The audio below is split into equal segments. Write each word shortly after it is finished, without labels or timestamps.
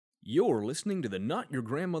You're listening to the Not Your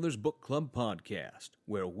Grandmother's Book Club podcast,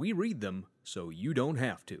 where we read them so you don't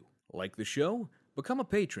have to. Like the show? Become a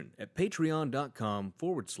patron at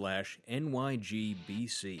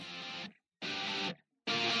patreon.com/NYGBC.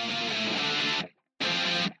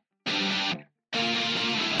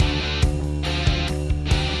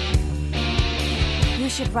 You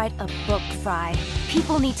should write a book, Fry.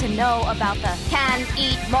 People need to know about the can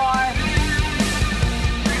eat more.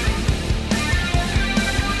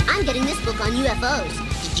 I'm getting this book on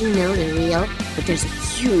UFOs. Did you know they're real? But there's a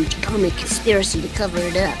huge comic conspiracy to cover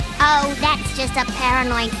it up. Oh, that's just a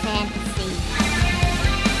paranoid fantasy.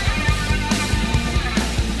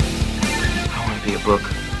 I want to be a book.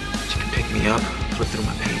 She can pick me up, flip through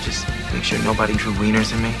my pages, make sure nobody drew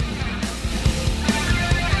wieners in me.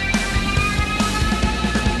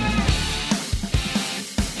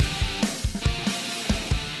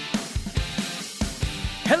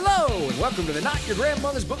 Welcome to the Not Your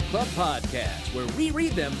Grandmother's Book Club podcast, where we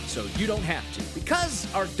read them so you don't have to. Because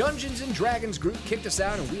our Dungeons & Dragons group kicked us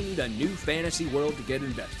out and we need a new fantasy world to get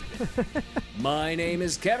invested in. My name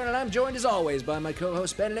is Kevin, and I'm joined as always by my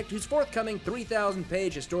co-host Benedict, whose forthcoming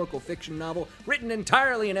 3,000-page historical fiction novel, written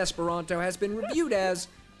entirely in Esperanto, has been reviewed as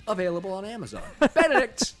available on Amazon.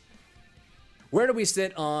 Benedict, where do we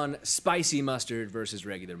sit on spicy mustard versus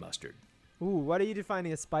regular mustard? Ooh, what are you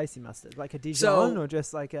defining as spicy mustard? Like a Dijon or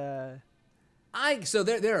just like a... So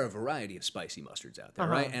there are a variety of spicy mustards out there,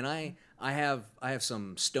 right? And I have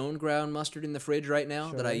some stone ground mustard in the fridge right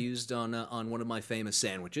now that I used on one of my famous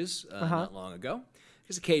sandwiches not long ago.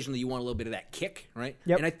 Because occasionally you want a little bit of that kick, right?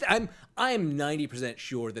 Yep. And I'm 90%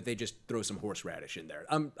 sure that they just throw some horseradish in there.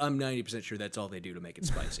 I'm 90% sure that's all they do to make it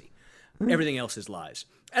spicy. Everything else is lies.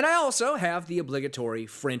 And I also have the obligatory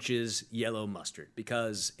French's yellow mustard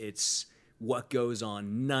because it's what goes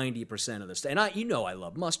on 90% of the stuff. And I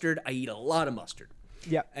love mustard. I eat a lot of mustard.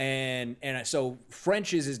 Yeah. So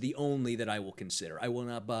French's is the only that I will consider. I will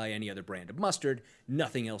not buy any other brand of mustard.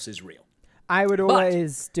 Nothing else is real. I would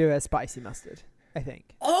always do a spicy mustard, I think.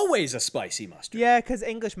 Always a spicy mustard. Yeah, because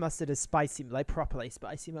English mustard is spicy, like properly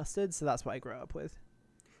spicy mustard. So that's what I grew up with.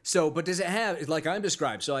 So, but does it have, like I'm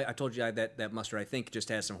described, so I told you that mustard, I think, just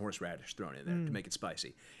has some horseradish thrown in there to make it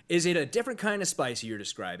spicy. Is it a different kind of spicy you're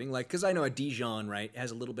describing? Like, because I know a Dijon, right, has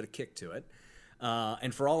a little bit of kick to it.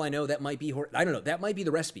 And for all I know, that might be, I don't know, that might be the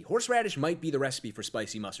recipe. Horseradish might be the recipe for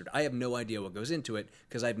spicy mustard. I have no idea what goes into it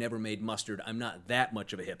because I've never made mustard. I'm not that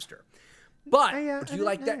much of a hipster. But do you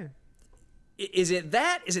like that? Is it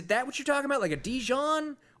that what you're talking about? Like a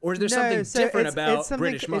Dijon? Or is there something different about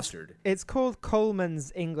British mustard? It's called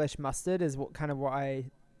Coleman's English mustard is what I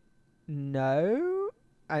know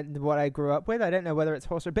and what I grew up with. I don't know whether it's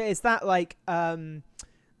horseradish, but it's that like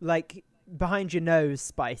behind your nose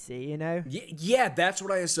spicy, you know? Yeah, that's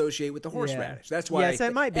what I associate with the horseradish. That's why. Yeah, so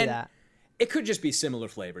it might be that. It could just be similar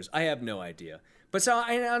flavors. I have no idea. But so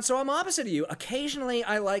I'm opposite of you. Occasionally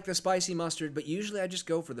I like the spicy mustard, but usually I just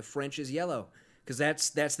go for the French's yellow. Because that's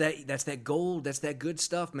that gold, that's that good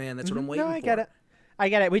stuff, man. That's what I'm waiting for. No, I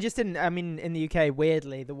get it. We just didn't, I mean, in the UK,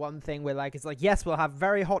 weirdly, the one thing we're like, is like, yes, we'll have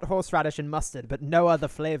very hot horseradish and mustard, but no other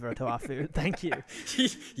flavor to our food. Thank you.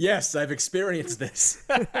 Yes, I've experienced this.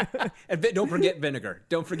 And don't forget vinegar.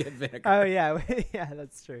 Don't forget vinegar. Oh, yeah. Yeah,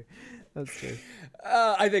 that's true. That's true.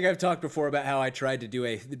 I think I've talked before about how I tried to do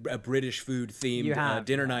a British food themed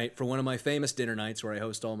dinner night for one of my famous dinner nights where I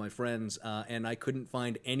host all my friends, and I couldn't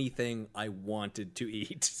find anything I wanted to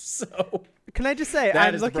eat. So can I just say,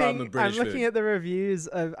 I'm looking at the reviews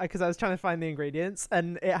of, because I was trying to find the ingredients,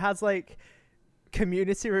 and it has like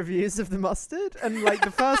community reviews of the mustard, and like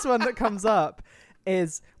the first one that comes up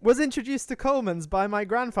was introduced to Coleman's by my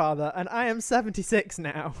grandfather, and I am 76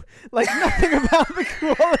 now. Like nothing about the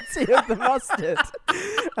quality of the mustard.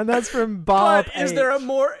 And that's from Bob. But is there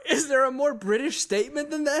a more British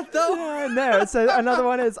statement than that though? No. So another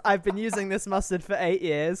one is, I've been using this mustard for 8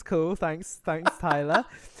 years. Cool. Thanks, Tyler.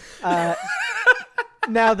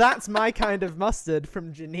 Now that's my kind of mustard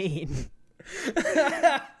from Janine.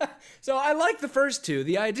 So I like the first two.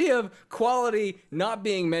 The idea of quality not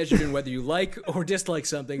being measured in whether you like or dislike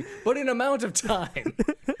something, but in amount of time.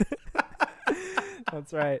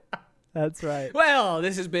 That's right. Well,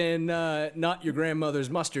 this has been Not Your Grandmother's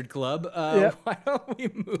Mustard Club. Yep. Why don't we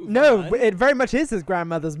move on? No, it very much is his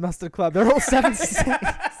grandmother's mustard club. They're all 76.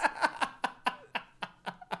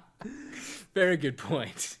 Very good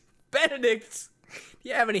point. Benedict, do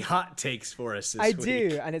you have any hot takes for us this week? I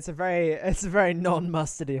do, and it's a very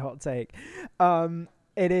non-mustardy hot take.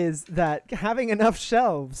 It is that having enough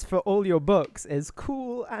shelves for all your books is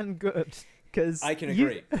cool and good. Because I can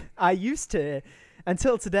agree. I used to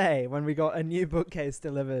until today when we got a new bookcase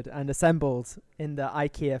delivered and assembled in the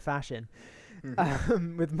IKEA fashion,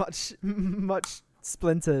 with much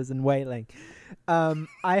splinters and wailing.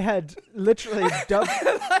 I had literally dubbed...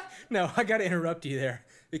 No, I got to interrupt you there.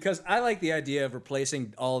 Because I like the idea of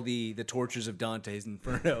replacing all the tortures of Dante's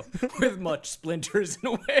Inferno with much splinters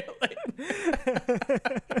and wailing.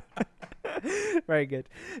 Very good.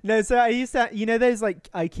 No, so I used to, those like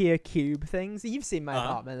IKEA cube things. You've seen my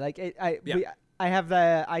apartment. Like I have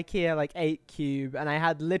the IKEA like 8 cube, and I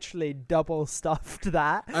had literally double stuffed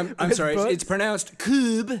that. I'm sorry, it's pronounced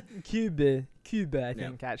cube. Cube, I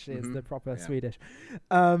think actually is the proper Swedish.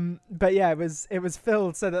 But yeah, it was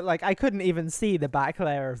filled so that like I couldn't even see the back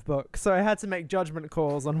layer of books, so I had to make judgment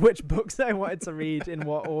calls on which books I wanted to read in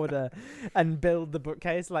what order, and build the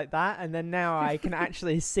bookcase like that. And then now I can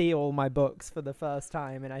actually see all my books for the first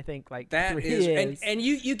time, and I think like that 3 is, years. And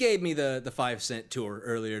you gave me the 5-cent tour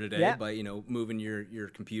earlier today by moving your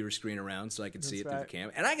computer screen around so I could see it through the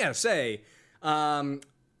camera. And I gotta say,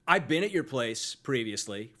 I've been at your place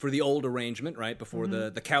previously for the old arrangement, right? Before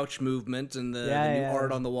the couch movement and the new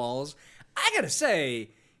art on the walls. I gotta say,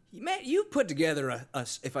 man, you put together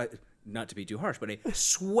not to be too harsh, but a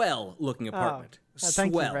swell looking apartment.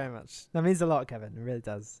 Thank you very much. That means a lot, Kevin. It really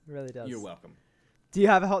does. It really does. You're welcome. Do you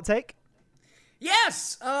have a hot take?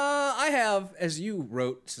 Yes, I have, as you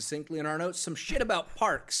wrote succinctly in our notes, some shit about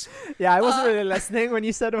parks. Yeah, I wasn't really listening when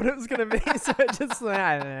you said what it was going to be, so it just,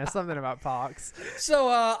 I don't know, something about parks. So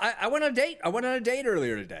I went on a date. I went on a date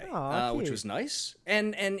earlier today, which was nice,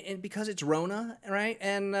 and because it's Rona, right?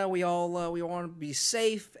 And we all want to be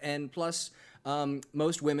safe, and plus,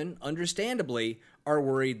 most women, understandably, are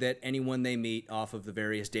worried that anyone they meet off of the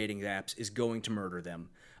various dating apps is going to murder them.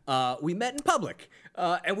 We met in public,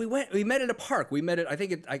 and we met at a park. We met at,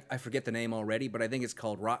 I forget the name already, but I think it's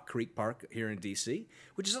called Rock Creek Park here in D.C.,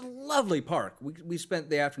 which is a lovely park. We spent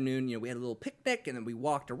the afternoon, we had a little picnic, and then we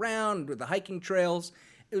walked around with the hiking trails.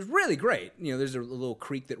 It was really great. There's a little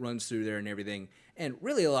creek that runs through there and everything, and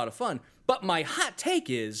really a lot of fun. But my hot take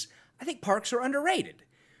is, I think parks are underrated.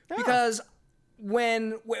 Because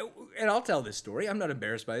and I'll tell this story, I'm not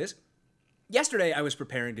embarrassed by this. Yesterday, I was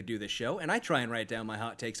preparing to do this show, and I try and write down my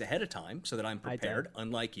hot takes ahead of time so that I'm prepared,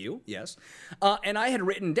 unlike you, yes. And I had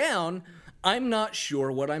written down, I'm not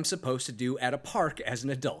sure what I'm supposed to do at a park as an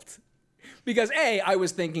adult. Because, I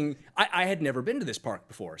was thinking, I had never been to this park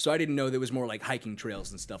before, so I didn't know there was more like hiking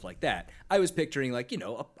trails and stuff like that. I was picturing like,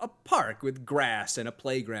 a park with grass and a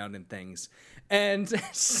playground and things. And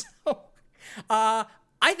so, I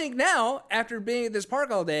think now, after being at this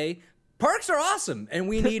park all day, parks are awesome, and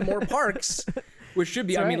we need more parks, which should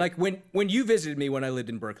be, like when you visited me when I lived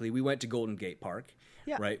in Berkeley, we went to Golden Gate Park,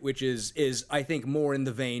 right, which is I think more in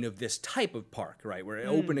the vein of this type of park, right, where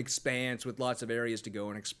open expanse with lots of areas to go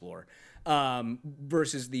and explore,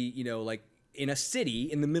 versus the, like in a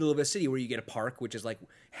city, in the middle of a city where you get a park, which is like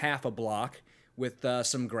half a block with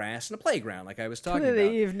some grass and a playground, like I was talking about.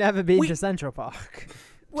 Clearly you've never been to Central Park,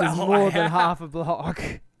 which is more than half a block.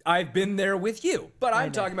 I've been there with you, but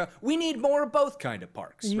I'm talking about we need more of both kind of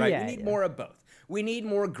parks, right? We need more of both. We need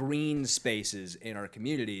more green spaces in our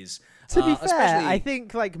communities. To be fair, I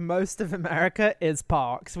think like most of America is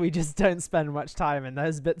parks. We just don't spend much time in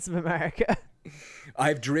those bits of America.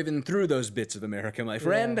 I've driven through those bits of America, my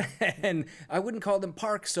friend, and I wouldn't call them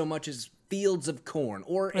parks so much as fields of corn,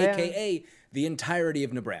 or AKA the entirety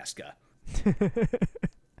of Nebraska.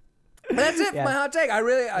 That's it for my hot take. I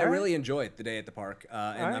really enjoyed the day at the park,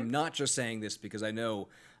 and I'm not just saying this because I know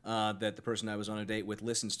that the person I was on a date with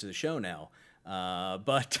listens to the show now,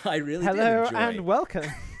 but I really did enjoy. Hello and welcome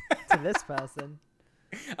to this person.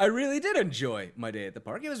 I really did enjoy my day at the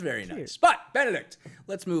park. It was very nice. But, Benedict,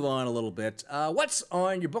 let's move on a little bit. What's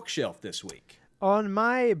on your bookshelf this week? On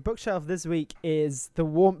my bookshelf this week is The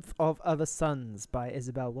Warmth of Other Suns by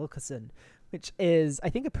Isabel Wilkerson, which is, I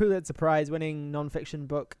think, a Pulitzer Prize-winning nonfiction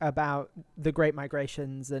book about the Great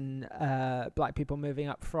Migrations and black people moving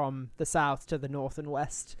up from the South to the North and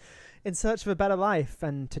West in search of a better life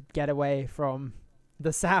and to get away from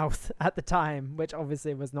the South at the time, which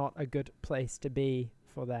obviously was not a good place to be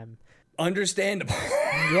for them. Understandable.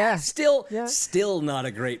 Yeah. Still not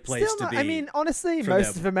a great place to be. I mean, honestly,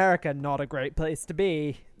 most of America, not a great place to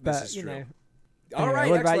be. But, this is true. All right,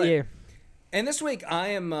 what about you? And this week, I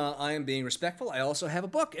am being respectful. I also have a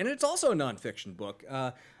book, and it's also a nonfiction book.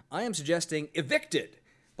 I am suggesting Evicted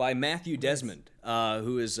by Matthew Desmond,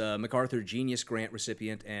 who is a MacArthur Genius Grant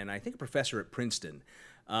recipient and I think a professor at Princeton.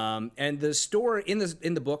 And the story in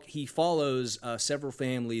the book, he follows several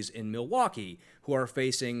families in Milwaukee who are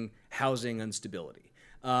facing housing instability.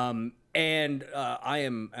 And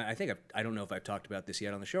I think I don't know if I've talked about this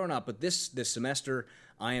yet on the show or not, but this semester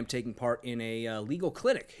I am taking part in a legal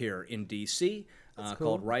clinic here in D.C.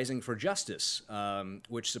 Called Rising for Justice,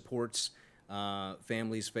 which supports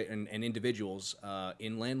families and individuals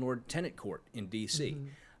in landlord-tenant court in D.C.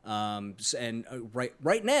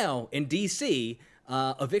 Right now in D.C.,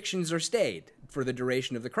 evictions are stayed for the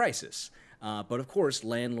duration of the crisis. But of course,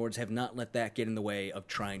 landlords have not let that get in the way of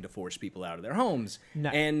trying to force people out of their homes. No.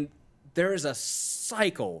 And there is a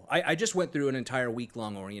cycle. I just went through an entire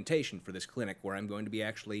week-long orientation for this clinic where I'm going to be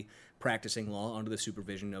actually practicing law under the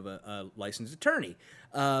supervision of a licensed attorney.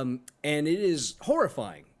 And it is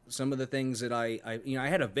horrifying. Some of the things that I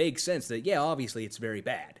had a vague sense that, yeah, obviously it's very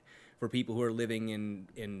bad for people who are living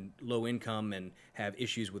in low income and have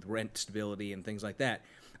issues with rent stability and things like that.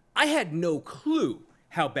 I had no clue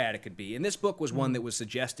how bad it could be. And this book was one that was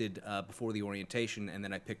suggested before the orientation, and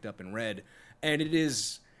then I picked up and read. And it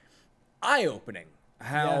is eye-opening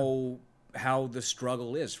how the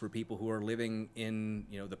struggle is for people who are living in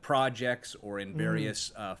the projects or in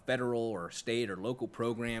various federal or state or local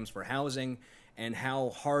programs for housing, and how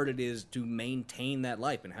hard it is to maintain that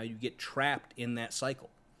life and how you get trapped in that cycle.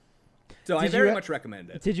 So I very much recommend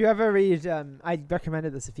it. Did you ever read, I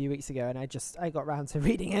recommended this a few weeks ago, and I got round to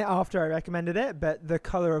reading it after I recommended it, but The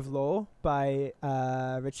Color of Law by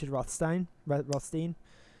Richard Rothstein.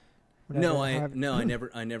 No, I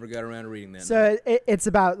never got around to reading that. So it's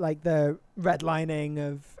about like the redlining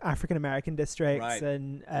of African American districts, right,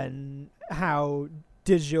 and how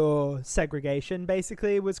de jure segregation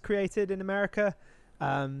basically was created in America,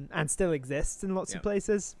 and still exists in lots of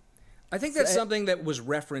places. I think that's something that was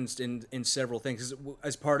referenced in several things.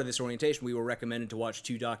 As part of this orientation, we were recommended to watch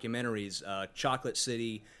two documentaries, Chocolate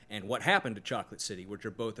City and What Happened to Chocolate City, which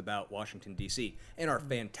are both about Washington, D.C., and are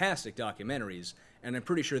fantastic documentaries. And I'm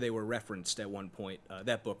pretty sure they were referenced at one point.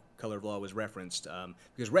 That book, Color of Law, was referenced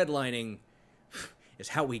because redlining is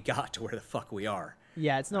how we got to where the fuck we are.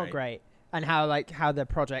 Yeah, it's not great. And how the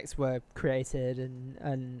projects were created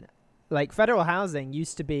and like federal housing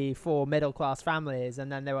used to be for middle class families,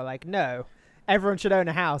 and then they were like, no, everyone should own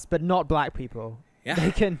a house, but not black people. Yeah,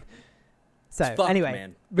 they can. So anyway,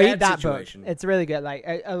 man. Read that situation. Book. It's really good. Like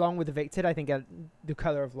along with Evicted, I think The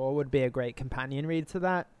Color of Law would be a great companion read to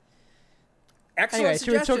that. Excellent anyway,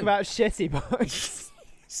 suggestion. Should we talk about shitty books?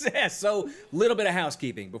 Yeah, so a little bit of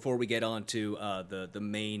housekeeping before we get on to the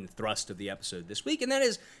main thrust of the episode this week, and that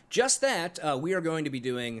is just that we are going to be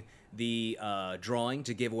doing the drawing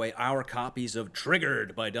to give away our copies of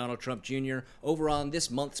Triggered by Donald Trump Jr. over on this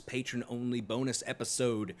month's patron-only bonus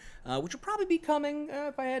episode, which will probably be coming,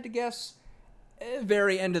 if I had to guess,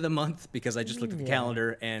 very end of the month, because I just looked at the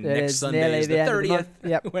calendar, and next Sunday is the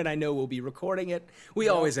 30th, when I know we'll be recording it. We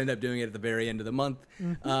always end up doing it at the very end of the month,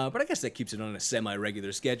 but I guess that keeps it on a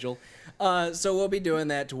semi-regular schedule. So we'll be doing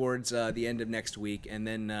that towards the end of next week, and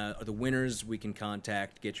then the winners we can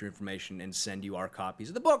contact, get your information, and send you our copies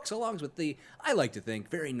of the books, along with the, I like to think,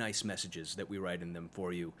 very nice messages that we write in them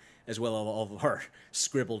for you, as well as all of our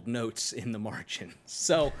scribbled notes in the margin.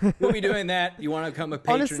 So we'll be doing that. You want to become a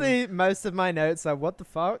patron? Honestly, most of my notes are what the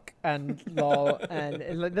fuck and lol, and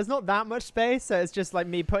there's not that much space, so it's just like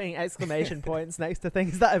me putting exclamation points next to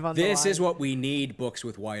things that I've underlined. This is what we need, books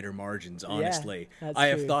with wider margins, honestly. Yeah, I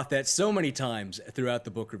have thought that so many times throughout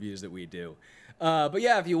the book reviews that we do. But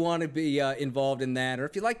yeah, if you want to be involved in that, or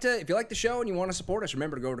if you like the show and you want to support us,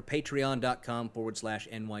 remember to go to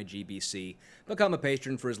patreon.com/NYGBC. Become a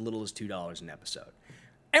patron for as little as $2 an episode.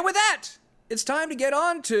 And with that, it's time to get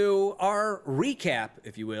on to our recap,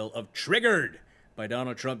 if you will, of Triggered by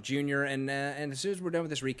Donald Trump Jr. And as soon as we're done with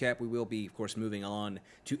this recap, we will be, of course, moving on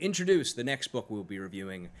to introduce the next book we'll be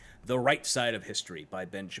reviewing, The Right Side of History by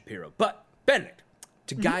Ben Shapiro. But, Benedict,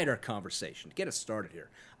 to guide our conversation, to get us started here,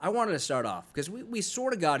 I wanted to start off, because we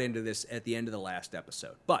sort of got into this at the end of the last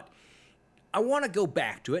episode, but I want to go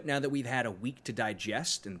back to it now that we've had a week to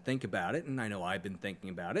digest and think about it, and I know I've been thinking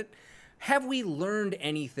about it. Have we learned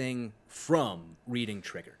anything from reading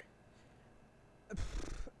Triggered?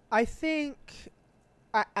 I think,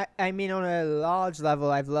 I mean, on a large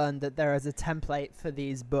level, I've learned that there is a template for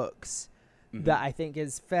these books that I think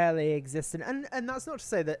is fairly existent. And that's not to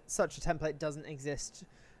say that such a template doesn't exist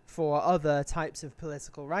for other types of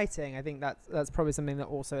political writing. I think that's probably something that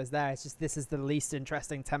also is there. It's just this is the least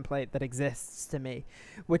interesting template that exists to me,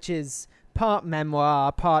 which is part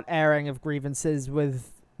memoir, part airing of grievances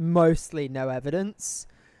with mostly no evidence,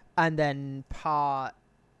 and then part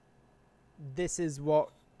this is what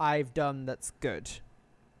I've done that's good.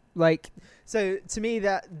 Like, so to me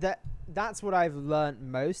that's what I've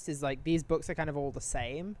learned most, is like these books are kind of all the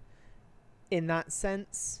same in that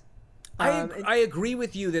sense. I agree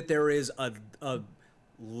with you that there is a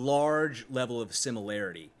large level of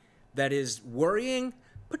similarity that is worrying,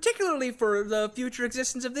 particularly for the future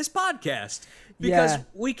existence of this podcast, because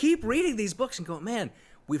we keep reading these books and going, man,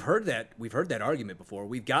 we've heard that argument before.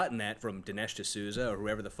 We've gotten that from Dinesh D'Souza or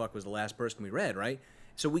whoever the fuck was the last person we read, right?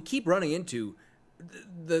 So we keep running into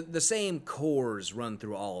the same cores run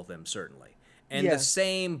through all of them, certainly. And the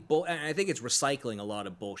same, and I think it's recycling a lot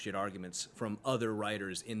of bullshit arguments from other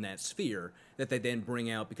writers in that sphere that they then bring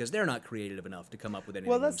out because they're not creative enough to come up with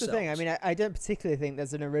anything themselves. themselves. The thing. I mean, I don't particularly think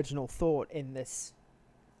there's an original thought in this.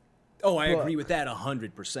 Oh, I agree with that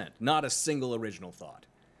 100%. Not a single original thought.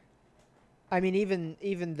 I mean,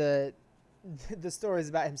 even the stories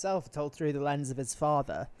about himself are told through the lens of his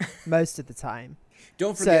father most of the time.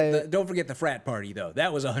 Don't forget the frat party though.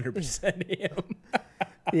 That was 100% him.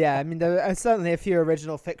 Yeah, I mean, there are certainly a few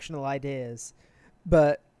original fictional ideas,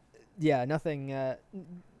 but yeah, nothing.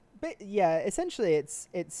 But yeah, essentially, it's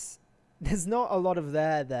there's not a lot of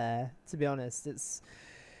there. To be honest, it's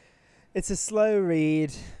a slow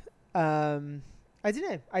read. I don't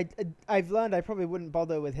know. I've learned I probably wouldn't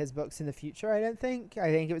bother with his books in the future. I think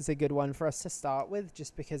it was a good one for us to start with,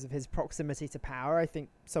 just because of his proximity to power. I think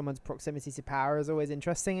someone's proximity to power is always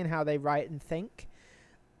interesting in how they write and think.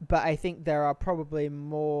 But I think there are probably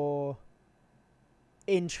more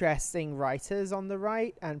interesting writers on the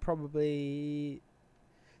right, and probably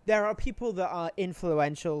there are people that are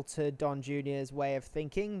influential to Don Jr.'s way of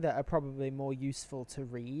thinking that are probably more useful to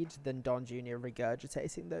read than Don Jr.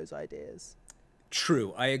 regurgitating those ideas.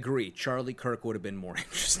 True, I agree. Charlie Kirk would have been more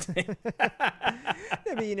interesting.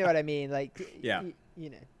 No, but you know what I mean? Like, yeah. You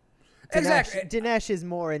know. Exactly. Dinesh is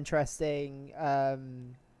more interesting.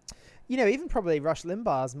 You know, even probably Rush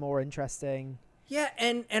Limbaugh's more interesting. Yeah,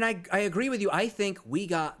 and I agree with you. I think we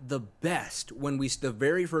got the best when the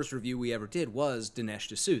very first review we ever did was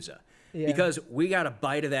Dinesh D'Souza. Yeah. Because we got a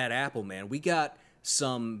bite of that apple, man. We got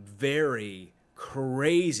some very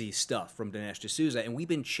crazy stuff from Dinesh D'Souza, and we've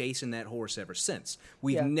been chasing that horse ever since.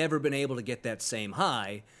 We've never been able to get that same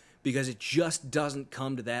high because it just doesn't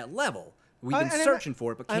come to that level. We've been searching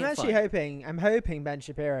for it, but can't find it. I'm hoping Ben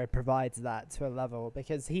Shapiro provides that to a level,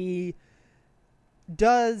 because he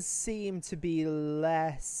does seem to be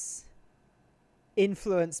less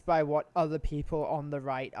influenced by what other people on the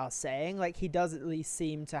right are saying. Like, he does at least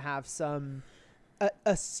seem to have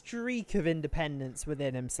a streak of independence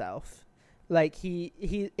within himself. Like,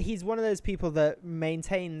 he's one of those people that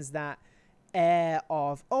maintains that air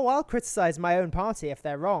of, oh, I'll criticize my own party if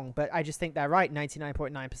they're wrong, but I just think they're right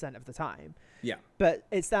 99.9% of the time. Yeah. But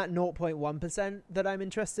it's that 0.1% that I'm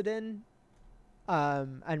interested in,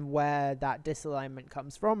 and where that disalignment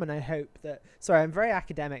comes from. And I hope that... Sorry, I'm very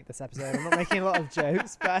academic this episode. I'm not making a lot of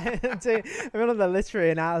jokes, but I'm on the literary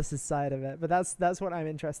analysis side of it. But that's what I'm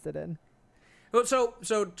interested in. Well, so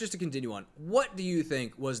just to continue on, what do you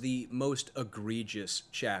think was the most egregious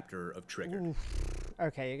chapter of Triggered? Oof.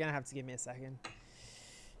 Okay, you're gonna have to give me a second.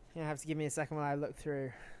 You're gonna have to give me a second while I look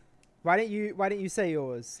through. Why don't you say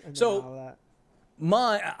yours? And so,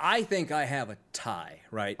 I think I have a tie,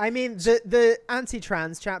 right? I mean, the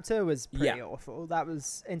anti-trans chapter was pretty awful. That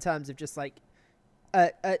was in terms of just like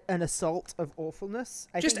an assault of awfulness.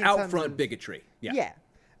 Just out front bigotry. Yeah. Yeah.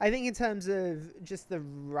 I think in terms of just the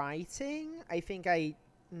writing, I think I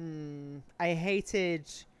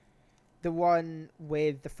hated the one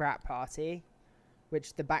with the frat party,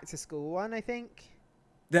 which the back to school one, I think.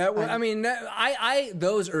 That was, I mean, I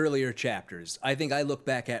those earlier chapters, I think I look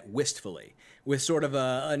back at wistfully with sort of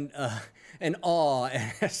an awe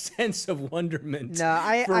and a sense of wonderment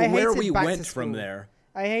for where we went from there.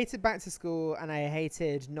 I hated Back to School, and I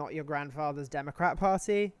hated Not Your Grandfather's Democrat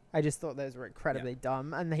Party. I just thought those were incredibly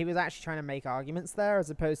dumb, and he was actually trying to make arguments there as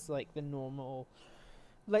opposed to like the normal...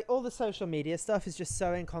 Like, all the social media stuff is just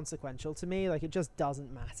so inconsequential to me. Like, it just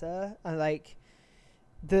doesn't matter. And like,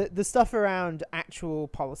 the stuff around actual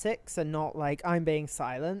politics and not like I'm being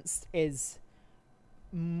silenced is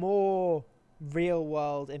more real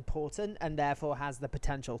world important, and therefore has the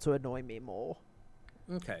potential to annoy me more.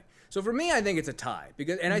 Okay. So for me, I think it's a tie,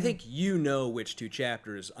 because, and I think you know which two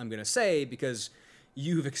chapters I'm going to say, because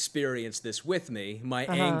you've experienced this with me. My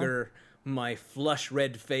anger, my flush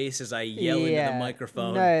red face as I yell into the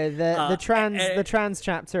microphone. No, the trans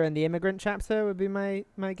chapter and the immigrant chapter would be my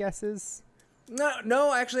guesses.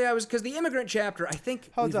 No, actually, I was because the immigrant chapter. I think.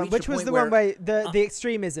 Hold on, which was the one where the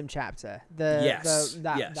extremism chapter? Yes,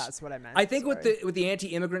 that's what I meant. I think with the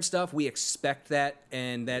anti-immigrant stuff, we expect that,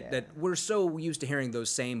 and that we're so used to hearing those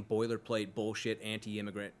same boilerplate bullshit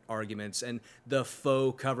anti-immigrant arguments, and the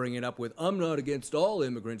faux covering it up with "I'm not against all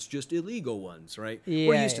immigrants, just illegal ones." Right?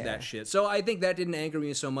 We're used to that shit. So I think that didn't anger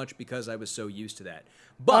me so much because I was so used to that.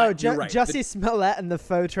 But you're right. Jussie Smollett and the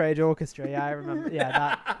Faux Trade Orchestra. Yeah, I remember.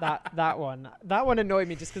 Yeah, that one. That one annoyed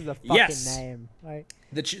me just because of the fucking name. Like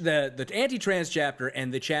the anti-trans chapter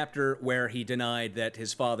and the chapter where he denied that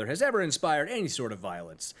his father has ever inspired any sort of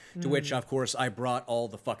violence. To which, of course, I brought all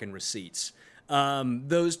the fucking receipts.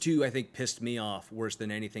 Those two, I think, pissed me off worse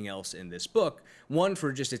than anything else in this book. One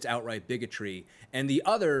for just its outright bigotry, and the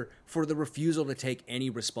other for the refusal to take any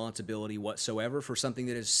responsibility whatsoever for something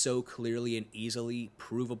that is so clearly and easily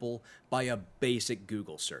provable by a basic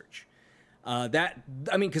Google search.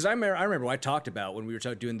 Because I remember what I talked about when we were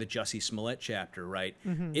doing the Jussie Smollett chapter, right?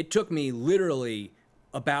 Mm-hmm. It took me literally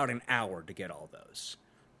about an hour to get all those.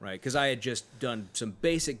 Right, because I had just done some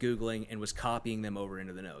basic Googling and was copying them over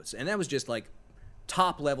into the notes. And that was just like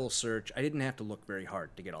top-level search. I didn't have to look very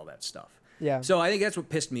hard to get all that stuff. Yeah. So I think that's what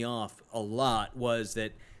pissed me off a lot was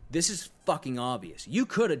that this is fucking obvious. You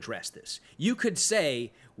could address this. You could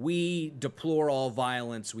say, we deplore all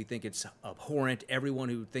violence. We think it's abhorrent. Everyone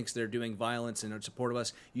who thinks they're doing violence and in support of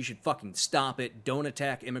us, you should fucking stop it. Don't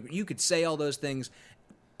attack immigrants. You could say all those things.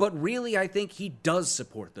 But really, I think he does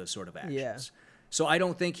support those sort of actions. Yeah. So I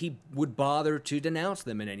don't think he would bother to denounce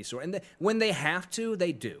them in any sort. And when they have to,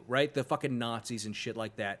 they do, right? The fucking Nazis and shit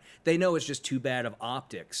like that. They know it's just too bad of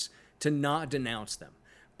optics to not denounce them.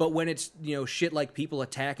 But when it's, shit like people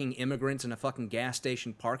attacking immigrants in a fucking gas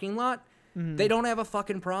station parking lot, they don't have a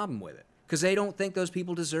fucking problem with it. Because they don't think those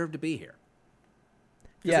people deserve to be here.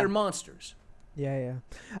 Because they're monsters. Yeah.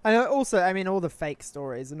 And also, all the fake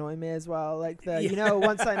stories annoy me as well. Like,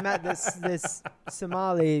 once I met this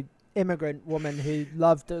Somali immigrant woman who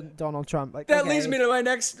loved Donald Trump. Like that leads me to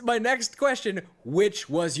my next question. Which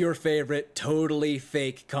was your favorite totally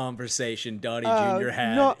fake conversation Donnie Jr.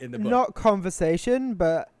 had in the book? Not conversation,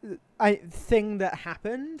 but thing that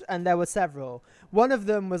happened, and there were several. One of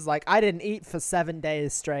them was like, I didn't eat for 7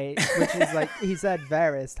 days straight, which is like he said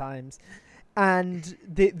various times. And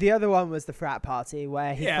the other one was the frat party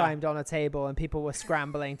where he climbed on a table and people were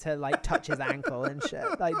scrambling to like touch his ankle and shit.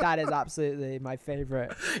 Like that is absolutely my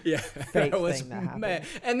favorite fake thing that happened. Mad.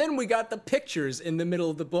 And then we got the pictures in the middle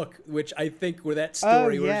of the book, which I think were that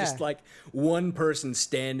story where just like one person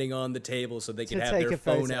standing on the table so they could have their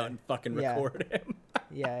phone out and fucking record him.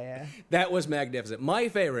 Yeah. That was magnificent. My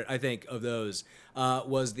favorite, I think, of those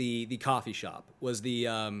was the coffee shop. Was the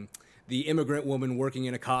immigrant woman working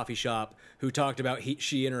in a coffee shop who talked about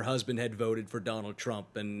she and her husband had voted for Donald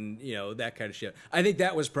Trump and, that kind of shit. I think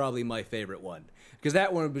that was probably my favorite one because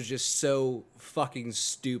that one was just so fucking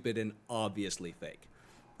stupid and obviously fake.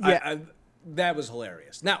 Yeah. That was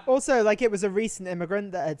hilarious. Now, also, like, it was a recent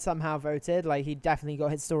immigrant that had somehow voted. Like, he definitely got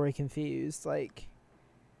his story confused. Like,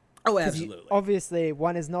 oh, absolutely. Obviously,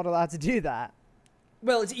 one is not allowed to do that.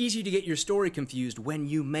 Well, it's easy to get your story confused when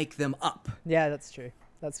you make them up. Yeah, that's true.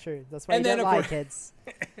 That's why you don't lie, kids.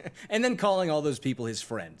 And then calling all those people his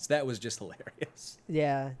friends. That was just hilarious.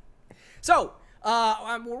 Yeah. So,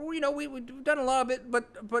 we've done a lot of it,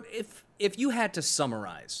 but if you had to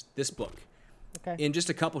summarize this book in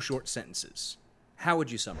just a couple short sentences, how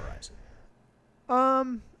would you summarize it?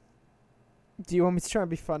 Do you want me to try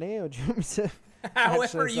and be funny, or do you want me to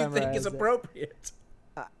however you think is appropriate?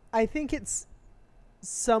 I think it's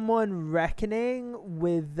someone reckoning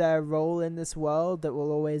with their role in this world that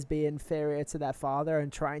will always be inferior to their father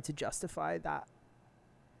and trying to justify that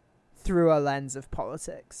through a lens of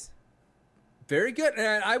politics. Very good.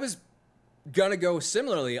 And I was going to go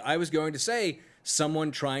similarly. I was going to say someone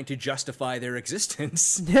trying to justify their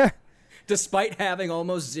existence despite having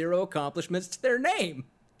almost zero accomplishments to their name.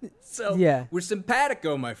 So we're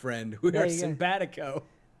simpatico, my friend. We are simpatico.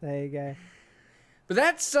 There you go. But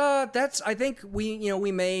that's I think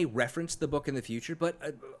we may reference the book in the future, but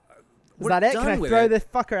is that it? Can I throw this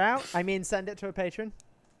fucker out? I mean, send it to a patron.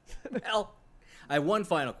 Well, I have one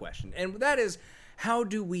final question, and that is, how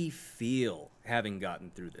do we feel having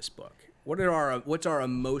gotten through this book? What's our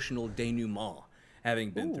emotional denouement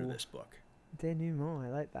having been through this book? Denouement, I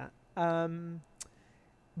like that.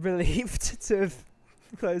 Relieved to have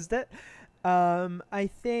closed it. I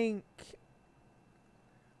think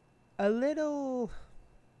a little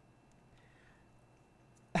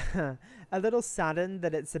saddened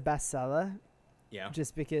that it's a bestseller. Yeah.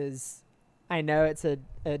 Just because I know it's a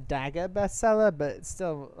dagger bestseller, but it's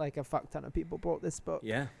still like a fuck ton of people bought this book.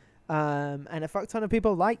 Yeah. and a fuck ton of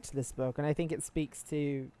people liked this book, and I think it speaks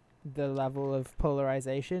to the level of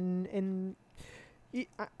polarization in...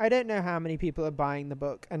 I don't know how many people are buying the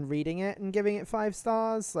book and reading it and giving it 5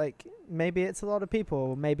 stars. Like, maybe it's a lot of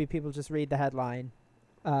people. Maybe people just read the headline.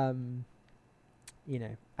 You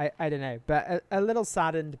know, I don't know. But a little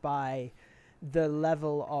saddened by the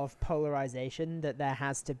level of polarization that there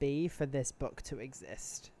has to be for this book to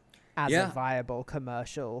exist as a viable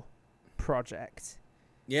commercial project.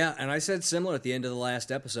 Yeah, and I said similar at the end of the last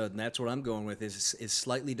episode, and that's what I'm going with, is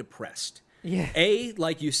slightly depressed. Yeah.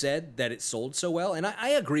 Like you said, that it sold so well, and I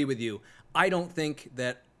agree with you. I don't think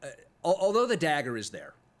that, although the dagger is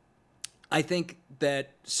there, I think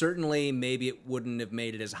that certainly maybe it wouldn't have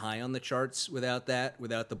made it as high on the charts without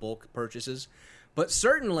the bulk purchases. But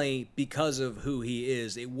certainly, because of who he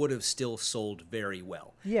is, it would have still sold very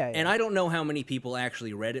well. Yeah. And I don't know how many people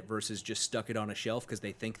actually read it versus just stuck it on a shelf because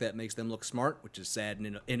they think that makes them look smart, which is sad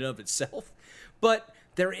in and of itself. But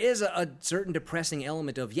there is a certain depressing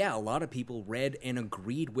element of, a lot of people read and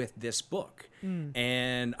agreed with this book.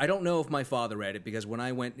 And I don't know if my father read it, because when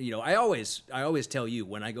I went, I always tell you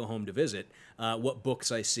when I go home to visit what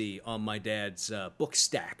books I see on my dad's book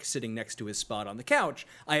stack sitting next to his spot on the couch.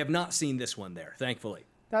 I have not seen this one there, thankfully.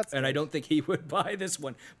 And I don't think he would buy this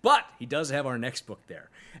one. But he does have our next book there.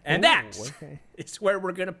 And is where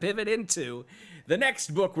we're going to pivot into the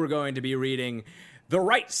next book we're going to be reading, The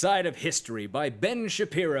Right Side of History by Ben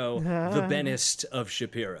Shapiro, the Benest of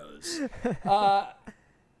Shapiros.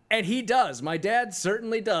 And he does. My dad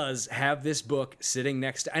certainly does have this book sitting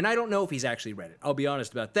next to... And I don't know if he's actually read it. I'll be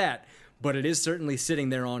honest about that. But it is certainly sitting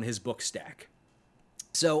there on his book stack.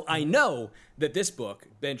 So I know that this book,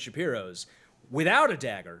 Ben Shapiro's, without a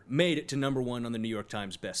dagger, made it to #1 on the New York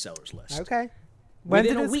Times bestsellers list. Okay. When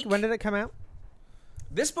did it come out?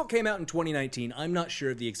 This book came out in 2019. I'm not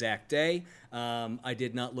sure of the exact day. I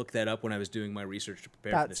did not look that up when I was doing my research to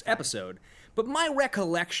prepare for this episode. But my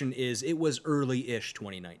recollection is it was early-ish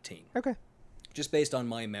 2019. Okay. Just based on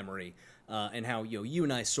my memory and how you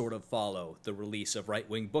and I sort of follow the release of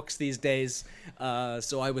right-wing books these days.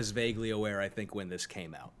 So I was vaguely aware, I think, when this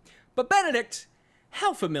came out. But Benedict,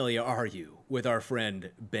 how familiar are you with our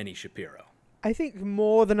friend Benny Shapiro? I think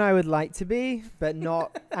more than I would like to be, but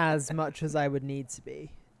not as much as I would need to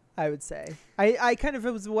be, I would say. I kind of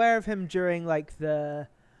was aware of him during like the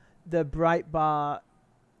Breitbart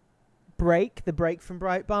break, from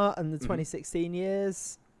Breitbart and the 2016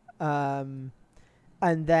 years. And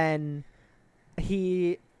then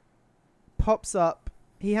he pops up.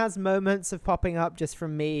 He has moments of popping up just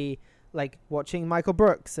from me, like watching Michael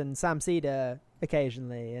Brooks and Sam Cedar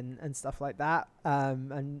occasionally and stuff like that.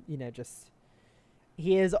 And, just...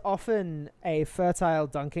 He is often a fertile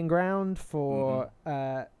dunking ground for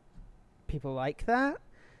people like that,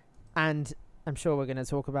 and I'm sure we're going to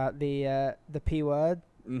talk about the P word.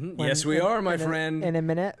 Yes, we are, my friend. In a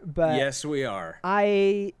minute, but yes, we are.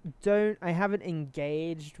 I haven't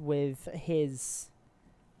engaged with his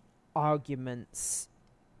arguments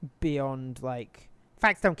beyond like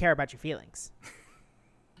facts don't care about your feelings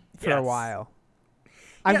for a while.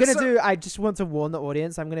 I just want to warn the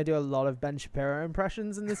audience, I'm going to do a lot of Ben Shapiro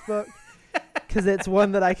impressions in this book because it's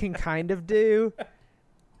one that I can kind of do.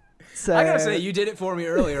 So I got to say, you did it for me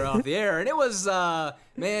earlier off the air, and it was,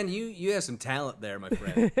 man, you have some talent there, my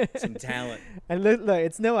friend. Some talent. And look,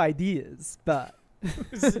 it's no ideas, but...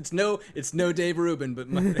 it's no Dave Rubin, but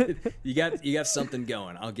you got something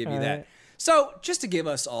going. I'll give you that. Right. So just to give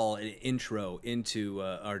us all an intro into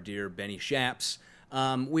our dear Benny Shaps,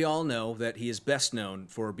 we all know that he is best known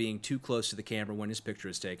for being too close to the camera when his picture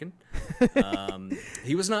is taken.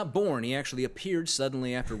 He was not born. He actually appeared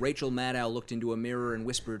suddenly after Rachel Maddow looked into a mirror and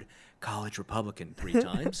whispered, "College Republican," 3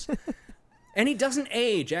 times. And he doesn't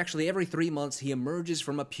age. Actually, every 3 months, he emerges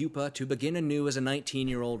from a pupa to begin anew as a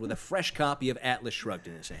 19-year-old with a fresh copy of Atlas Shrugged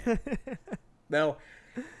in his hand. Now,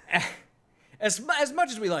 as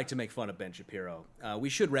much as we like to make fun of Ben Shapiro, we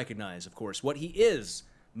should recognize, of course, what he is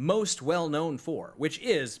most well known for, which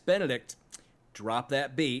is, Benedict, drop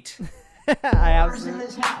that beat. Whores in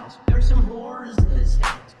this house. There's some whores in this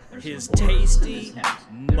house. His tasty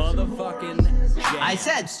motherfucking jam. I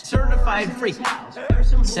said certified freak.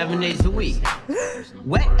 7 days a week.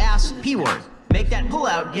 Wet ass P word. Make that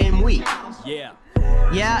pull-out game weak. Yeah.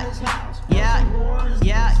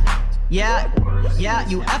 Yeah,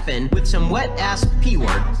 you effin' with some wet ass P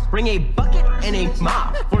word. Bring a bucket and a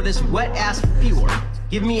mop for this wet ass P word.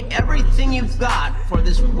 Give me everything you've got for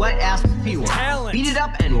this wet ass P word. Talent. Beat it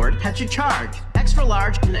up, N-word, catch a charge. Extra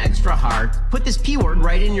large and extra hard. Put this P word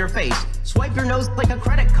right in your face. Swipe your nose like a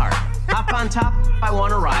credit card. Hop on top, I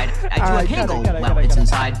wanna ride. I do a kegel while it's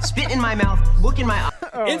inside. Spit in my mouth, look in my eye.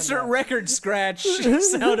 Insert record scratch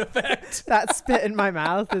sound effect. That spit in my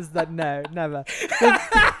mouth is that no, never.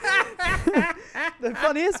 The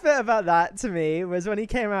funniest bit about that to me was when he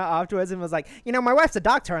came out afterwards and was like, you know, my wife's a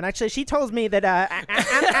doctor, and actually she tells me that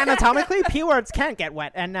anatomically P words can't get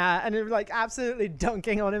wet, and it was like absolutely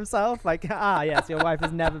dunking on himself, like, yes, your wife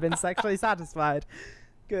has never been sexually satisfied.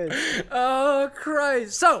 Good. Oh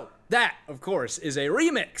Christ! So that, of course, is a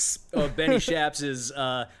remix of Benny Shaps's.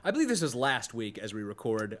 I believe this was last week as we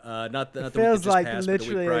record. Not the week that Feels just like passed, but the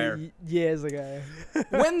week prior. literally years ago.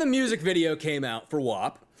 When the music video came out for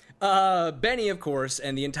WAP, Benny, of course,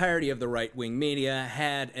 and the entirety of the right-wing media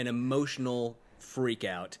had an emotional freak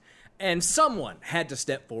out. And someone had to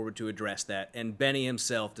step forward to address that, and Benny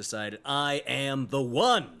himself decided, I am the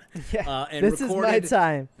one. Yeah, and this is my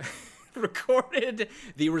time. Recorded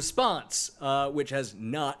the response, which has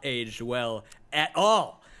not aged well at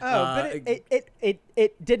all. But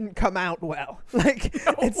it didn't come out well. Like,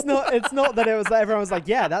 it's not that it was like, everyone was like,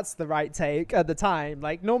 yeah, that's the right take at the time.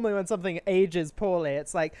 Like, normally when something ages poorly,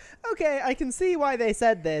 it's like, okay, I can see why they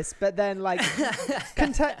said this, but then like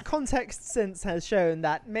context since has shown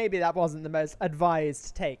that maybe that wasn't the most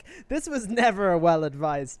advised take. This was never a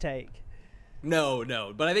well-advised take.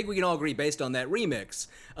 No, but I think we can all agree, based on that remix,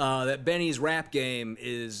 that Benny's rap game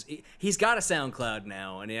he's got a SoundCloud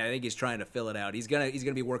now, and I think he's trying to fill it out. He's gonna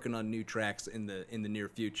be working on new tracks in the near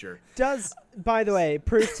future. Does, by the way,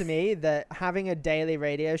 prove to me that having a daily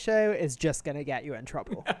radio show is just gonna get you in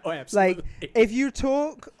trouble. Oh, absolutely. Like, if you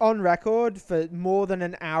talk on record for more than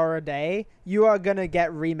an hour a day, you are gonna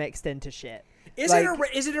get remixed into shit. Is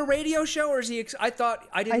it a radio show, or is he? I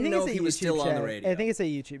didn't know if he was still on the radio. I think it's a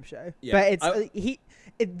YouTube show. Yeah.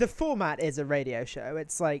 But the format is a radio show.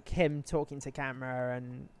 It's like him talking to camera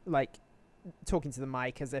and like talking to the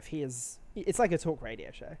mic as if he is. It's like a talk radio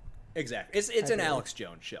show. Exactly. It's an Alex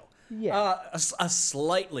Jones show. Yeah. A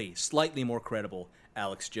slightly more credible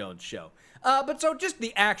Alex Jones show. But so just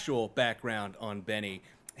the actual background on Benny.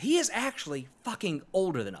 He is actually fucking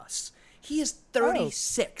older than us. He is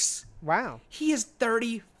 36. Wow. He is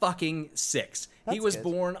 30 fucking 6. He was good.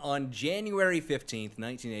 born on January 15th,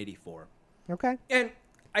 1984. Okay. And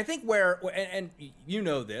I think and you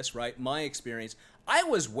know this, right? My experience, I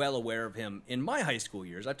was well aware of him in my high school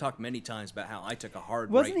years. I've talked many times about how I took a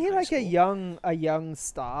hard Wasn't right he in like high school. a young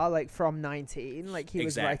star, like from 19? Like he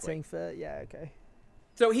was Exactly. writing for, okay.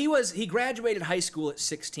 So he graduated high school at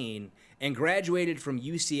 16 and graduated from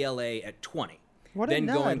UCLA at 20. What then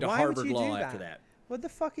a nerd. going to Why Harvard would you Law do after that. What the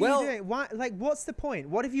fuck are you doing? Why? Like, what's the point?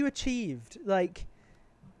 What have you achieved? Like,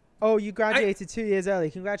 oh, you graduated 2 years early.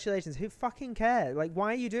 Congratulations. Who fucking cares? Like,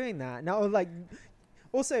 why are you doing that? No, like,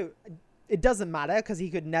 also, it doesn't matter because he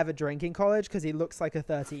could never drink in college because he looks like a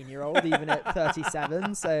 13-year-old even at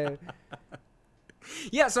 37. So.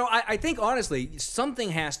 Yeah, so I think, honestly,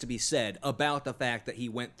 something has to be said about the fact that he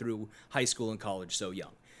went through high school and college so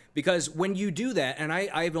young. Because when you do that, and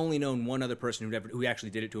I've only known one other person who actually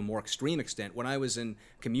did it to a more extreme extent. When I was in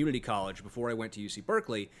community college, before I went to UC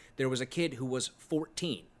Berkeley, there was a kid who was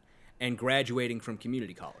 14 and graduating from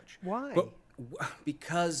community college. Why?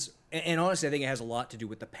 Because, and honestly, I think it has a lot to do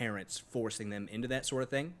with the parents forcing them into that sort of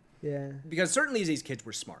thing. Yeah. Because certainly these kids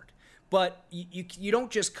were smart. But you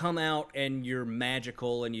don't just come out and you're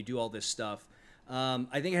magical and you do all this stuff.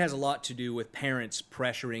 I think it has a lot to do with parents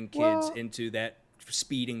pressuring kids into that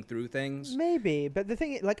speeding through things. Maybe, but the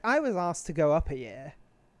thing is, like, I was asked to go up a year.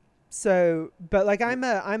 So, but like, I'm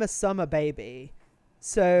a summer baby.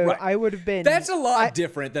 So right. I would have been. That's a lot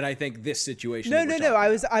different than I think this situation. No. I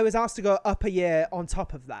was asked to go up a year on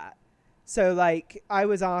top of that. So like I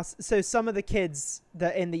was asked. So some of the kids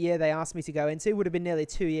that in the year they asked me to go into would have been nearly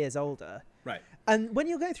 2 years older. Right. And when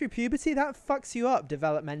you're going through puberty, that fucks you up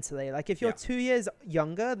developmentally. Like if you're 2 years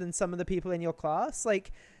younger than some of the people in your class,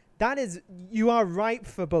 like you are ripe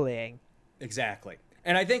for bullying. Exactly.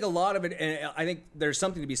 And I think a lot of it, and I think there's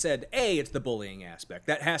something to be said. It's the bullying aspect.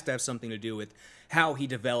 That has to have something to do with how he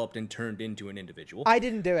developed and turned into an individual. I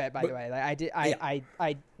didn't do it, by the way. Like I did.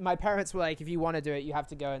 My parents were like, if you want to do it, you have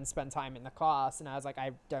to go and spend time in the class. And I was like,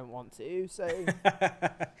 I don't want to. So.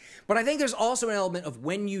 But I think there's also an element of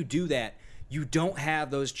when you do that, you don't have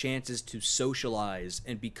those chances to socialize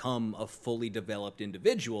and become a fully developed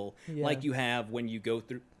individual like you have when you go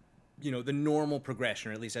through, the normal progression,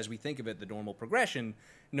 or at least as we think of it, the normal progression,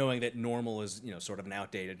 knowing that normal is, sort of an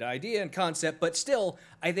outdated idea and concept. But still,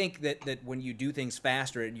 I think that when you do things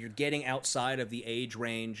faster, you're getting outside of the age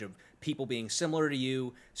range of people being similar to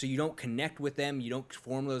you, so you don't connect with them, you don't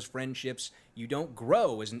form those friendships, you don't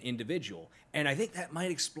grow as an individual. And I think that might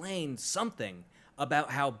explain something about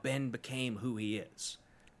how Ben became who he is.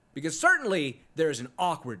 Because certainly there's an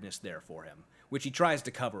awkwardness there for him. which he tries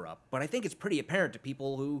to cover up. But I think it's pretty apparent to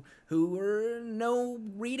people who are no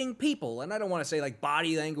reading people. And I don't want to say like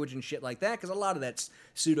body language and shit like that, because a lot of that's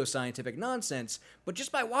pseudoscientific nonsense. But just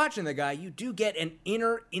by watching the guy, you do get an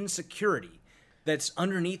inner insecurity that's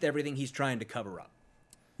underneath everything he's trying to cover up.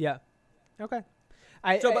 Yeah. Okay.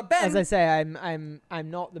 But Ben, as I say, I'm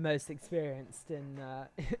not the most experienced in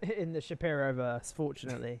in the Shapiro-verse,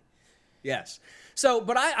 fortunately. Yes. So,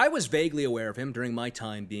 but I was vaguely aware of him during my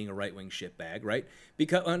time being a right-wing shitbag, right?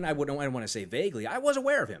 Because, and I don't want to say vaguely, I was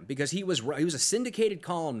aware of him because he was a syndicated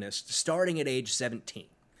columnist starting at age 17,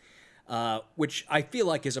 which I feel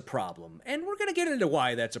like is a problem. And we're going to get into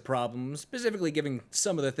why that's a problem, specifically given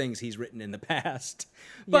some of the things he's written in the past.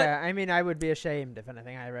 But, yeah, I mean, I would be ashamed if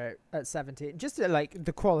anything I wrote at 17. Just like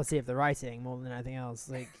the quality of the writing more than anything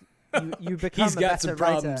else. Like, you become he's got some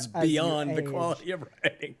problems beyond the age. quality of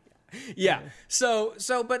writing. Yeah. So,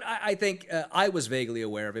 but I think I was vaguely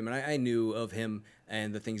aware of him, and I knew of him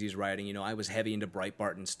and the things he's writing. You know, I was heavy into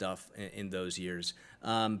Breitbart and stuff in those years.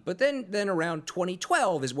 But then around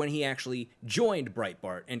 2012 is when he actually joined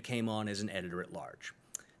Breitbart and came on as an editor at large.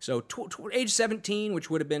 So age 17, which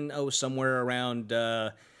would have been somewhere around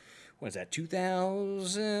what is that,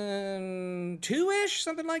 2002-ish,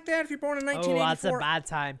 something like that. If you're born in 1984. Oh, that's a bad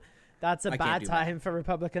time. That's a bad time for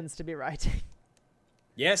Republicans to be writing.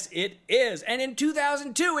 Yes, it is. And in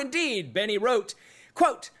 2002, indeed, Benny wrote,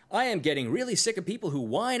 quote, "I am getting really sick of people who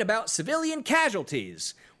whine about civilian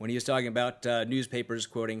casualties," when he was talking about newspapers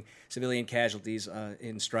quoting civilian casualties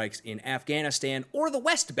in strikes in Afghanistan or the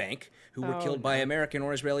West Bank who were killed by American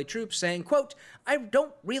or Israeli troops, saying, quote, "I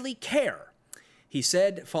don't really care." He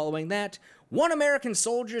said, following that, "One American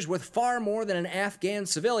soldier is worth far more than an Afghan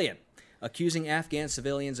civilian," accusing Afghan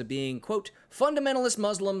civilians of being, quote, "fundamentalist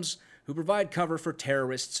Muslims who provide cover for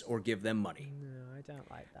terrorists or give them money." No, I don't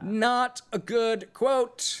like that. Not a good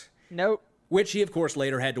quote. Nope. Which he, of course,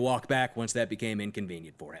 later had to walk back once that became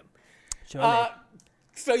inconvenient for him. Surely.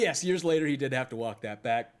 So, yes, years later, he did have to walk that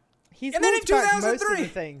back. He's and then in walked back most of 2003. the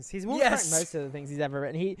things. He's walked back most of the things he's ever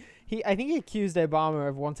written. I think he accused Obama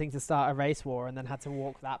of wanting to start a race war and then had to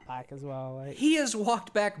walk that back as well. Like. He has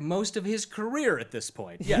walked back most of his career at this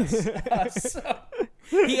point. Yes.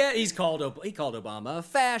 He called Obama a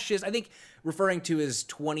fascist. I think referring to his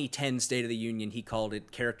 2010 State of the Union, he called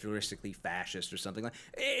it characteristically fascist or something like.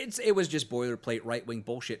 It was just boilerplate right-wing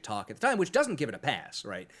bullshit talk at the time, which doesn't give it a pass,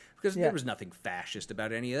 right? Because there was nothing fascist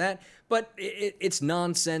about any of that. But it's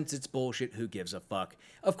nonsense. It's bullshit. Who gives a fuck?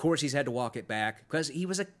 Of course, he's had to walk it back because he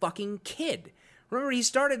was a fucking kid. Remember, he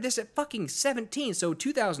started this at fucking 17. So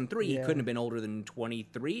 2003, he couldn't have been older than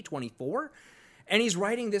 23, 24. And he's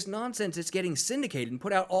writing this nonsense that's getting syndicated and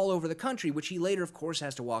put out all over the country, which he later, of course,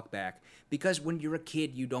 has to walk back. Because when you're a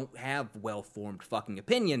kid, you don't have well-formed fucking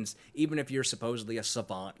opinions, even if you're supposedly a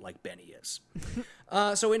savant like Benny is.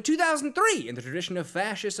 So in 2003, in the tradition of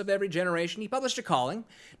fascists of every generation, he published a calling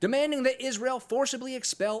demanding that Israel forcibly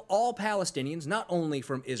expel all Palestinians, not only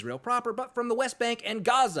from Israel proper, but from the West Bank and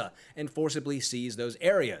Gaza, and forcibly seize those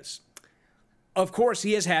areas. Of course,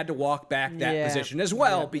 he has had to walk back that position as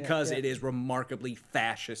well because it is remarkably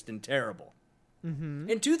fascist and terrible. Mm-hmm.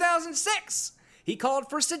 In 2006, he called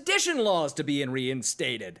for sedition laws to be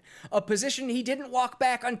reinstated, a position he didn't walk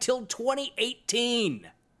back until 2018.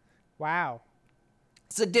 Wow.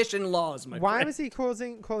 Sedition laws, my friend. Why was he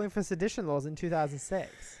calling for sedition laws in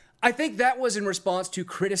 2006? I think that was in response to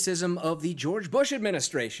criticism of the George Bush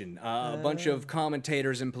administration. A bunch of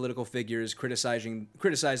commentators and political figures criticizing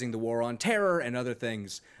the war on terror and other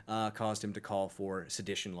things caused him to call for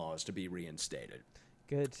sedition laws to be reinstated.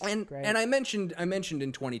 Good. And I mentioned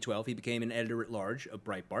in 2012 he became an editor-at-large of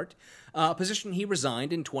Breitbart, a position he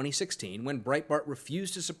resigned in 2016 when Breitbart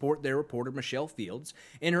refused to support their reporter Michelle Fields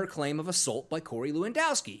in her claim of assault by Corey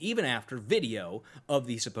Lewandowski, even after video of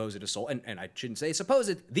the supposed assault, and I shouldn't say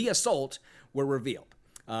supposed, the assault, were revealed.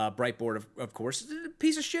 Breitbart, of course, is a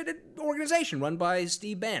piece of shit organization run by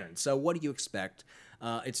Steve Bannon, so what do you expect?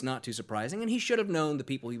 It's not too surprising, and he should have known the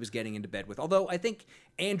people he was getting into bed with. Although I think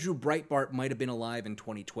Andrew Breitbart might have been alive in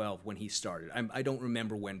 2012 when he started. I don't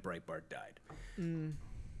remember when Breitbart died.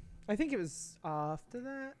 I think it was after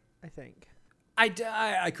that, I think.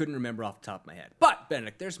 I couldn't remember off the top of my head. But,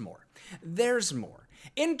 Benedict, there's more. There's more.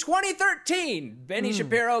 In 2013, Benny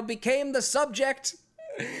Shapiro became the subject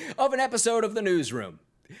of an episode of The Newsroom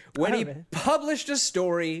when he published a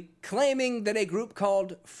story claiming that a group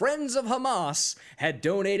called Friends of Hamas had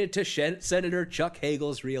donated to Senator Chuck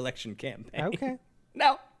Hagel's re-election campaign. Okay.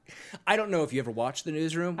 Now, I don't know if you ever watched The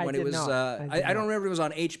Newsroom when it was. I don't remember if it was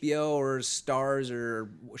on HBO or Starz or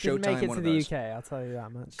Showtime. Didn't make it one to of the those. UK. I'll tell you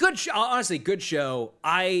that much. Good show. Honestly, good show.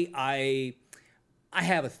 I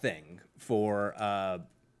have a thing for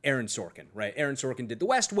Aaron Sorkin, right? Aaron Sorkin did The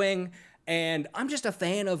West Wing, and I'm just a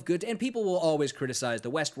fan of good... And people will always criticize The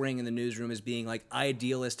West Wing and The Newsroom as being like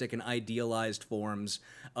idealistic and idealized forms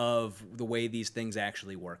of the way these things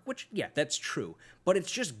actually work, which, yeah, that's true. But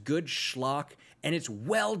it's just good schlock, and it's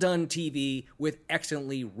well-done TV with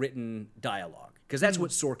excellently written dialogue, because that's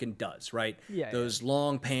what Sorkin does, right? Yeah, Those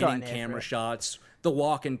long panning camera shots, the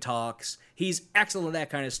walk and talks. He's excellent at that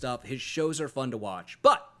kind of stuff. His shows are fun to watch.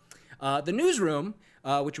 But The Newsroom,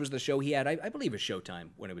 which was the show he had, I believe it was Showtime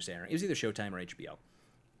when it was airing. It was either Showtime or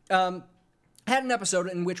HBO. Had an episode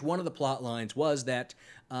in which one of the plot lines was that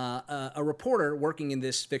a reporter working in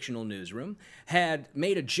this fictional newsroom had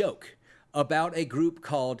made a joke about a group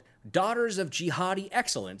called Daughters of Jihadi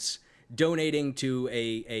Excellence donating to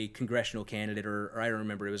a congressional candidate, or I don't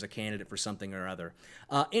remember, it was a candidate for something or other,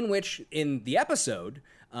 in which, in the episode,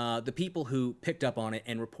 the people who picked up on it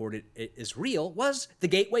and reported it as real was the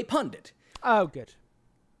Gateway Pundit. Oh, good.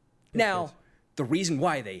 Now, the reason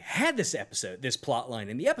why they had this plot line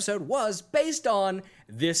in the episode was based on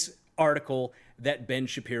this article that Ben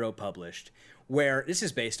Shapiro published, where this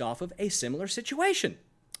is based off of a similar situation,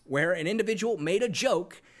 where an individual made a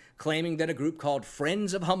joke claiming that a group called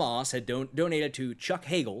Friends of Hamas had donated to Chuck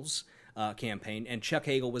Hagel's campaign, and Chuck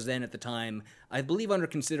Hagel was then at the time, I believe, under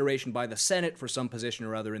consideration by the Senate for some position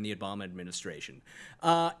or other in the Obama administration.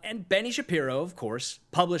 And Benny Shapiro, of course,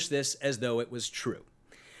 published this as though it was true.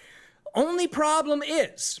 Only problem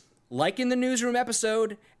is, like in the Newsroom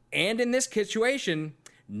episode and in this situation,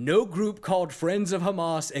 no group called Friends of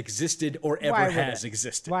Hamas existed or ever has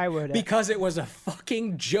existed. Why would it? Because it was a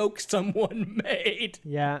fucking joke someone made.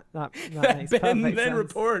 Yeah, that that makes Ben perfect then sense.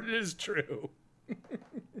 reported as true.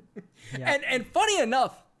 Yeah. And funny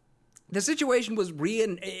enough, the situation was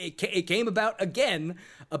it came about again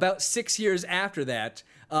about 6 years after that,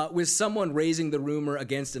 with someone raising the rumor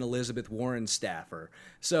against an Elizabeth Warren staffer.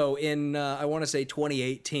 So in, I want to say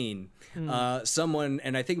 2018, someone,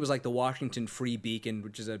 and I think it was like the Washington Free Beacon,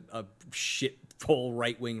 which is a shit-full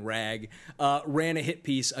right-wing rag, ran a hit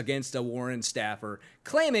piece against a Warren staffer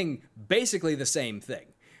claiming basically the same thing.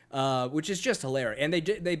 Which is just hilarious. And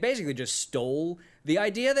they basically just stole the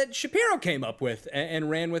idea that Shapiro came up with and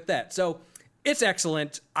ran with that. So it's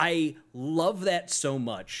excellent. I love that so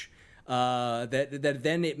much that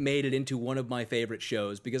then it made it into one of my favorite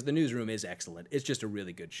shows, because The Newsroom is excellent. It's just a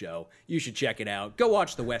really good show. You should check it out. Go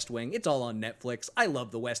watch The West Wing. It's all on Netflix. I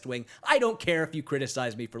love The West Wing. I don't care if you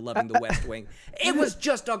criticize me for loving The West Wing. It was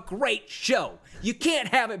just a great show. You can't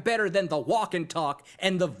have it better than the walk and talk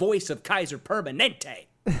and the voice of Kaiser Permanente.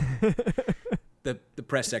 The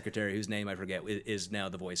press secretary, whose name I forget, is now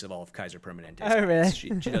the voice of all of Kaiser Permanente. Oh, really? She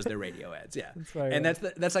does their radio ads, yeah. And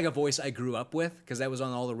that's like a voice I grew up with, because that was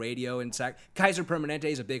on all the radio. And Kaiser Permanente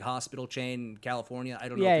is a big hospital chain in California. I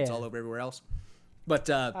don't know if it's all over everywhere else. But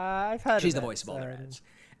I've heard she's of the it, voice of all so their ads.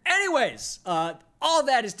 Anyways, all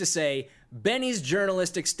that is to say, Benny's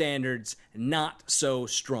journalistic standards, not so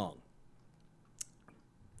strong.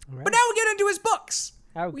 Right. But now we get into his books.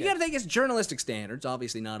 We Okay. got to take his journalistic standards,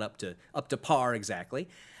 obviously not up to par exactly.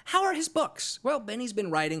 How are his books? Well, Benny's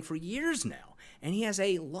been writing for years now, and he has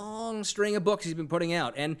a long string of books he's been putting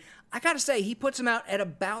out. And I got to say, he puts them out at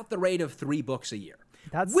about the rate of 3 books a year,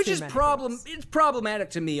 which is it's problematic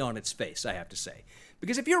to me on its face, I have to say.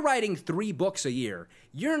 Because if you're writing 3 books a year,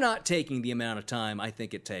 you're not taking the amount of time I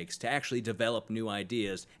think it takes to actually develop new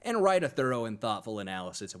ideas and write a thorough and thoughtful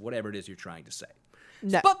analysis of whatever it is you're trying to say.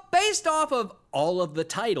 No. But based off of all of the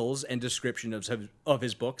titles and descriptions of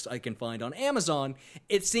his books I can find on Amazon,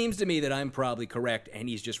 it seems to me that I'm probably correct, and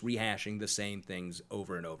he's just rehashing the same things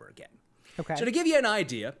over and over again. Okay. So to give you an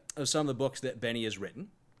idea of some of the books that Benny has written,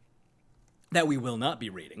 that we will not be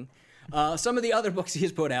reading, some of the other books he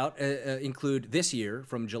has put out include this year,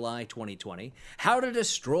 from July 2020, How to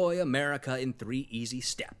Destroy America in 3 Easy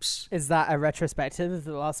Steps. Is that a retrospective of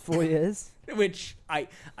the last 4 years? Which I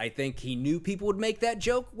think he knew people would make that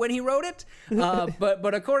joke when he wrote it.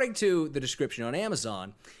 But according to the description on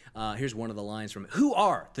Amazon, here's one of the lines from it. Who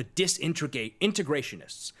are the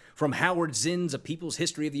disintegrationists? From Howard Zinn's A People's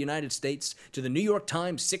History of the United States to the New York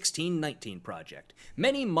Times 1619 Project.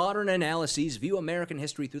 Many modern analyses view American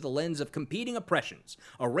history through the lens of competing oppressions,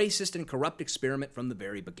 a racist and corrupt experiment from the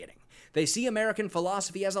very beginning. They see American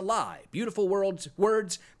philosophy as a lie, beautiful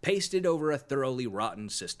words pasted over a thoroughly rotten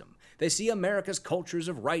system. They see America's cultures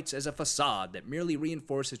of rights as a facade that merely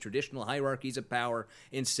reinforces traditional hierarchies of power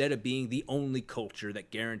instead of being the only culture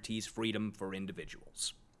that guarantees freedom for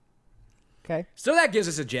individuals. Okay. So that gives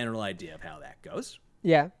us a general idea of how that goes.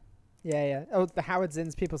 Yeah. Oh, the Howard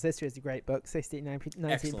Zinn's People's History is a great book. 1619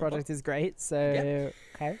 Excellent Project book. is great. So, Yeah.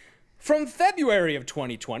 okay. From February of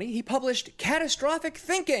 2020, he published Catastrophic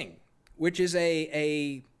Thinking, which is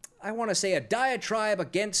I want to say a diatribe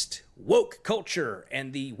against woke culture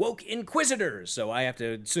and the woke inquisitors. So I have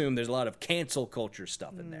to assume there's a lot of cancel culture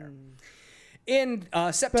stuff in there. In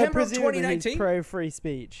September of 2019, pro free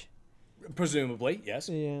speech. Presumably, yes.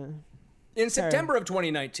 Yeah. In September of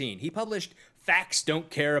 2019, he published Facts Don't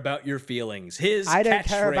Care About Your Feelings. I don't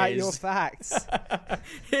care about your facts.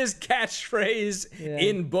 His catchphrase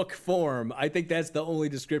in book form. I think that's the only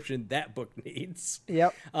description that book needs.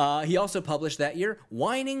 Yep. He also published that year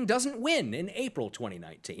Whining Doesn't Win in April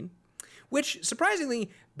 2019, which,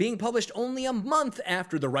 surprisingly, being published only a month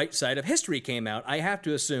after The Right Side of History came out, I have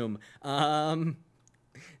to assume,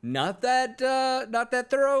 not that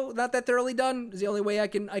thoroughly done is the only way I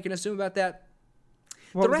can assume about that.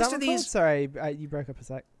 What the was rest that of one called? these, Sorry, you broke up a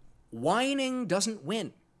sec. Whining Doesn't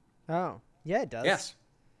Win. Oh, yeah, it does. Yes.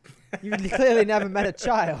 You clearly never met a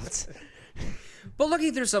child. But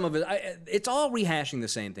looking through some of it, it's all rehashing the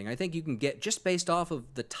same thing. I think you can get, just based off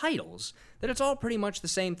of the titles, that it's all pretty much the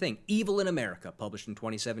same thing. Evil in America, published in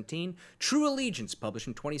 2017. True Allegiance, published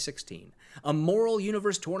in 2016. A Moral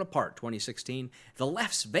Universe Torn Apart, 2016. The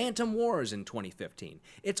Left's Bantam Wars in 2015.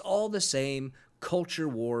 It's all the same culture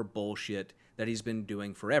war bullshit that he's been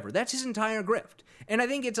doing forever. That's his entire grift. And I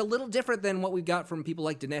think it's a little different than what we've got from people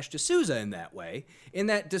like Dinesh D'Souza in that way, in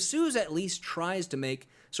that D'Souza at least tries to make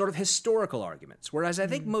sort of historical arguments, whereas I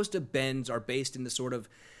think most of Ben's are based in the sort of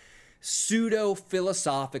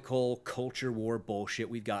pseudo-philosophical culture war bullshit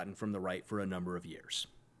we've gotten from the right for a number of years.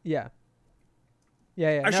 Yeah.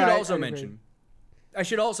 Yeah. I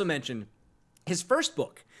should also mention his first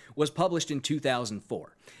book was published in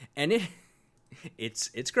 2004, and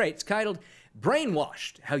it's great. It's titled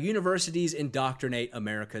Brainwashed: How Universities Indoctrinate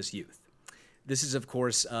America's Youth. This is, of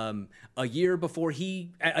course, a year before the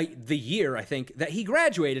year, I think, that he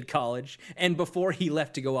graduated college and before he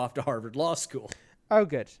left to go off to Harvard Law School. Oh,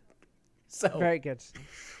 good. So very good.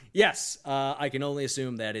 Yes, I can only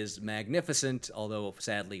assume that is magnificent, although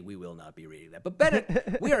sadly we will not be reading that. But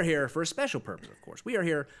Bennett, we are here for a special purpose, of course. We are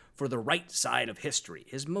here for The Right Side of History,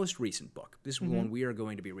 his most recent book. This one we are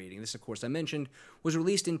going to be reading. This, of course, I mentioned, was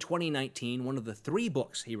released in 2019, one of the 3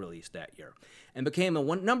 books he released that year, and became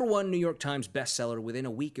a number 1 New York Times bestseller within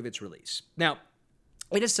a week of its release. Now,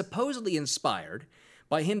 it is supposedly inspired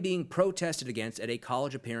by him being protested against at a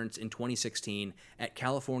college appearance in 2016 at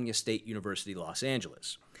California State University, Los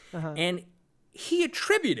Angeles. And he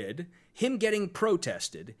attributed him getting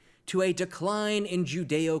protested to a decline in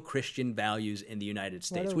Judeo-Christian values in the United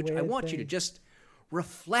States, which I want you to just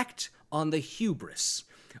reflect on the hubris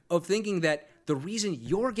of thinking that the reason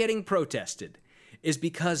you're getting protested is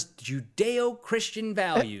because Judeo-Christian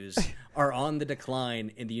values are on the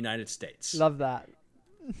decline in the United States. Love that.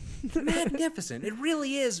 Magnificent. It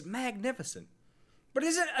really is magnificent. But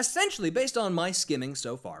is it essentially, based on my skimming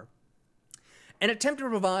so far, an attempt to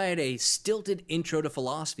provide a stilted intro to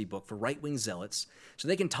philosophy book for right-wing zealots so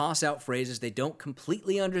they can toss out phrases they don't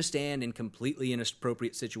completely understand in completely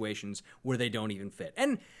inappropriate situations where they don't even fit.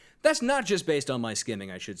 And that's not just based on my skimming,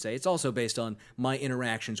 I should say. It's also based on my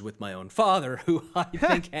interactions with my own father, who I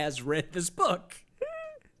think has read this book.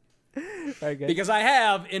 Very good. Because I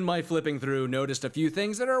have, in my flipping through, noticed a few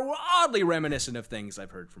things that are oddly reminiscent of things I've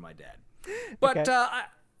heard from my dad. But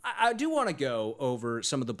I do want to go over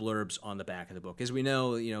some of the blurbs on the back of the book. As we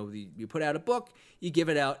know, you put out a book, you give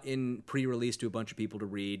it out in pre-release to a bunch of people to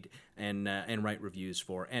read and write reviews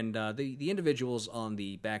for. And the individuals on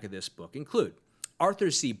the back of this book include Arthur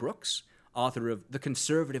C. Brooks, author of The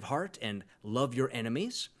Conservative Heart and Love Your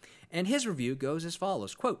Enemies. And his review goes as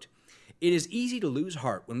follows, quote, "It is easy to lose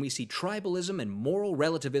heart when we see tribalism and moral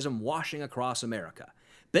relativism washing across America.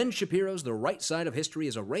 Ben Shapiro's The Right Side of History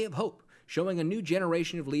is a ray of hope, showing a new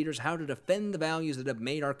generation of leaders how to defend the values that have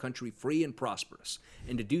made our country free and prosperous,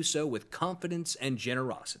 and to do so with confidence and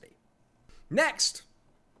generosity." Next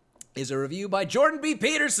is a review by Jordan B.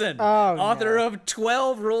 Peterson, author of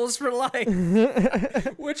 12 Rules for Life,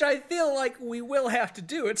 which I feel like we will have to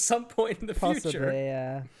do at some point in the future. Possibly,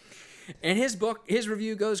 yeah. And his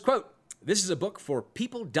review goes, quote, "This is a book for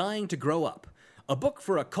people dying to grow up. A book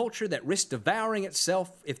for a culture that risks devouring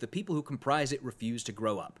itself if the people who comprise it refuse to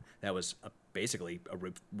grow up." That was basically a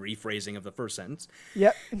rephrasing of the first sentence.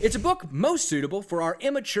 Yep. "It's a book most suitable for our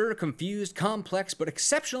immature, confused, complex, but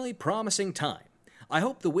exceptionally promising time. I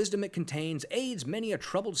hope the wisdom it contains aids many a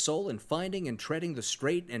troubled soul in finding and treading the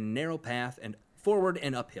straight and narrow path and forward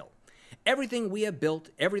and uphill. Everything we have built,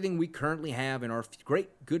 everything we currently have in our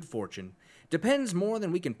great good fortune, depends more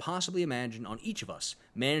than we can possibly imagine on each of us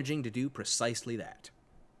managing to do precisely that."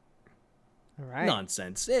 All right.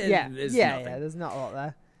 Nonsense. Yeah. It's Yeah. nothing. There's not a lot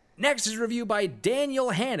there. Next is a review by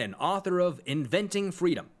Daniel Hannon, author of Inventing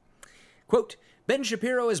Freedom. Quote, Ben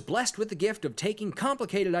Shapiro is blessed with the gift of taking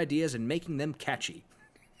complicated ideas and making them catchy.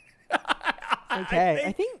 Okay,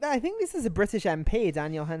 I think this is a British MP,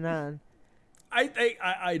 Daniel Hannon.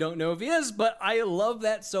 I don't know if he is, but I love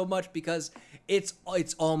that so much because it's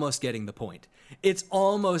almost getting the point. It's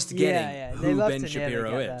almost getting who Ben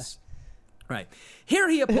Shapiro is. Right. Here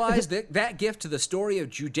he applies that gift to the story of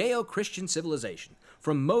Judeo-Christian civilization,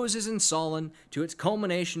 from Moses and Solon to its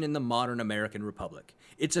culmination in the modern American Republic.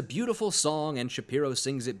 It's a beautiful song, and Shapiro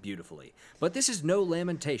sings it beautifully. But this is no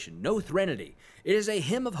lamentation, no threnody. It is a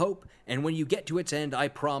hymn of hope, and when you get to its end, I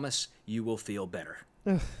promise you will feel better.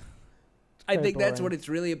 I think that's what it's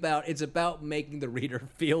really about. It's about making the reader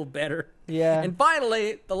feel better. Yeah. And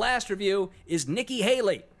finally, the last review is Nikki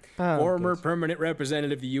Haley, former permanent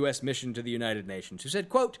representative of the U.S. mission to the United Nations, who said,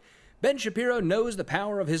 quote, Ben Shapiro knows the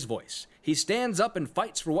power of his voice. He stands up and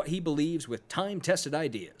fights for what he believes with time-tested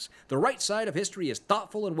ideas. The right side of history is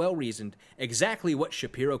thoughtful and well-reasoned, exactly what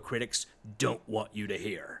Shapiro critics don't want you to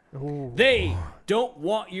hear. Ooh. They don't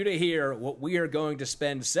want you to hear what we are going to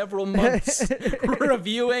spend several months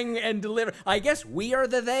reviewing and delivering. I guess we are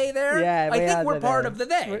the they there? Yeah, I think we're part of the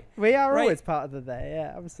they. We are always part of the they,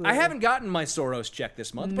 yeah, absolutely. I haven't gotten my Soros check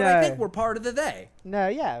this month, but I think we're part of the they. No,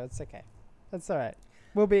 yeah, it's okay. That's all right.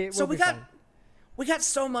 We got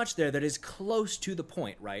so much there that is close to the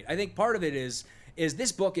point, right? I think part of it is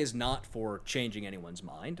this book is not for changing anyone's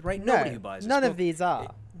mind, right? No, nobody who buys this none book, of these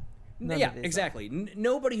are. Exactly.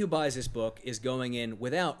 Nobody who buys this book is going in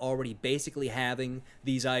without already basically having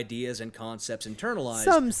these ideas and concepts internalized.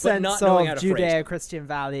 Some sense not knowing how of to phrase them. Judeo-Christian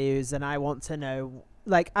values, and I want to know,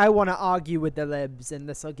 like, I want to argue with the libs, and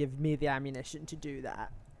this will give me the ammunition to do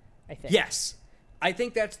that, I think. Yes. I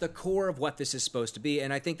think that's the core of what this is supposed to be,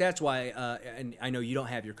 and I think that's why, and I know you don't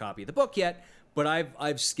have your copy of the book yet, but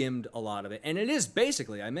I've skimmed a lot of it, and it is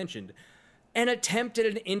basically, I mentioned, an attempt at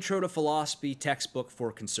an intro to philosophy textbook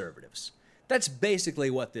for conservatives. That's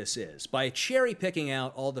basically what this is, by cherry-picking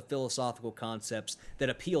out all the philosophical concepts that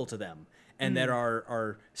appeal to them and that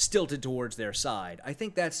are stilted towards their side. I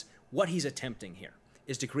think that's what he's attempting here,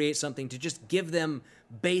 is to create something to just give them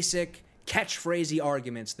basic catchphrasey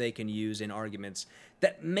arguments they can use in arguments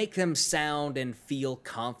that make them sound and feel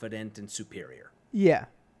confident and superior. Yeah,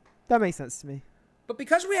 that makes sense to me. But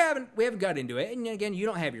because we haven't got into it, and again, you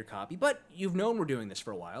don't have your copy, but you've known we're doing this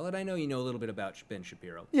for a while, and I know you know a little bit about Ben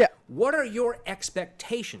Shapiro. Yeah. What are your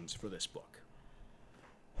expectations for this book?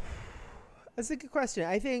 That's a good question.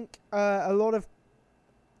 I think a lot of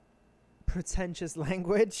pretentious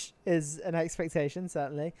language is an expectation,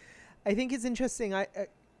 certainly. I think it's interesting.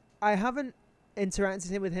 I haven't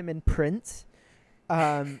interacted with him in print.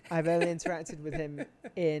 I've only interacted with him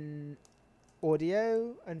in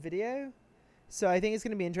audio and video. So I think it's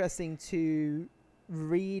going to be interesting to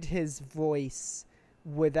read his voice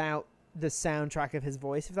without the soundtrack of his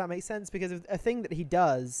voice, if that makes sense. Because a thing that he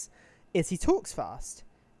does is he talks fast.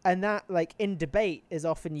 And that, like, in debate is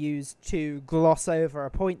often used to gloss over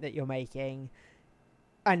a point that you're making.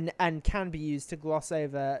 And can be used to gloss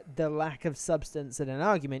over the lack of substance in an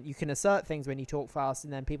argument. You can assert things when you talk fast,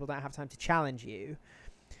 and then people don't have time to challenge you.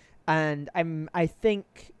 And I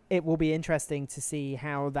think it will be interesting to see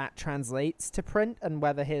how that translates to print, and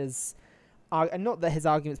whether and not that his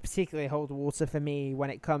arguments particularly hold water for me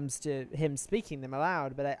when it comes to him speaking them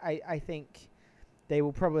aloud, but I think they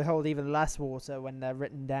will probably hold even less water when they're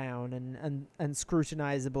written down and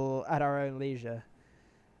scrutinizable at our own leisure.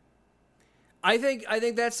 I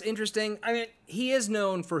think that's interesting. I mean, he is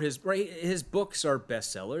known for his books are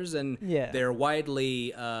bestsellers, and they're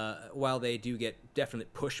widely, while they do get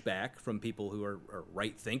definite pushback from people who are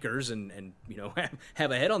right thinkers and you know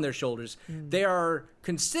have a head on their shoulders, they are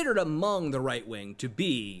considered among the right wing to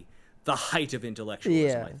be the height of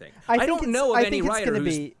intellectualism. I think. I don't know of any writer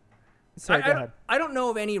who's. Sorry, go ahead. I don't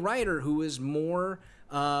know of any writer who is more.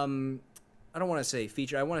 I don't want to say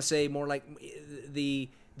feature. I want to say more like the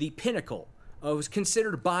pinnacle. Was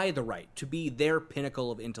considered by the right to be their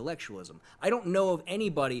pinnacle of intellectualism. I don't know of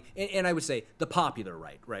anybody, and I would say the popular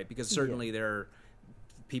right? Because certainly there are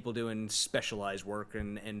people doing specialized work,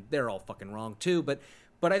 and they're all fucking wrong too. But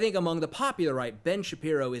I think among the popular right, Ben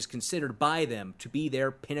Shapiro is considered by them to be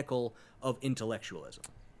their pinnacle of intellectualism.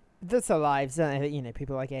 That's alive, you know,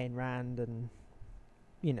 people like Ayn Rand and,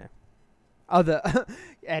 you know, other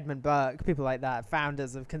Edmund Burke, people like that,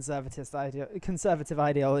 founders of conservative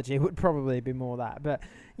ideology would probably be more that. But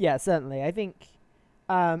yeah, certainly, I think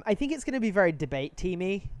it's going to be very debate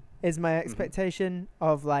teamy. Is my expectation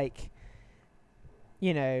of, like,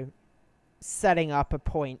 you know, setting up a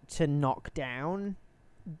point to knock down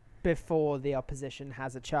before the opposition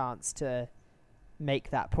has a chance to make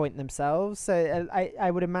that point themselves. So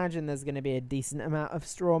I would imagine there's going to be a decent amount of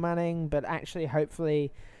straw manning, but actually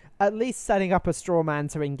hopefully at least setting up a straw man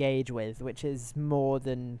to engage with, which is more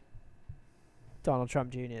than Donald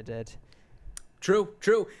Trump Jr. did.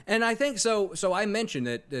 True. And I think so I mentioned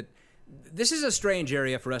that this is a strange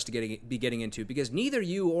area for us to be getting into, because neither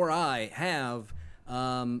you or I have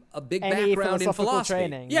a big background in philosophy.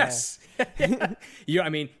 Training, yes.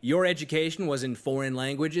 Yeah. Your education was in foreign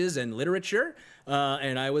languages and literature,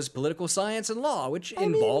 and I was political science and law, which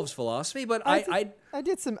involves philosophy. But I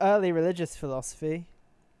did some early religious philosophy.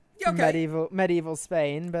 Okay. Medieval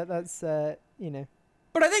Spain, but that's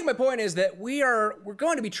But I think my point is that we're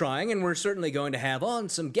going to be trying, and we're certainly going to have on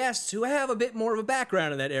some guests who have a bit more of a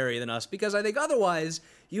background in that area than us, because I think otherwise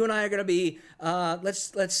you and I are going to be,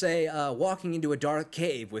 let's say, walking into a dark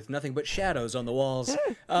cave with nothing but shadows on the walls,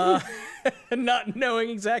 not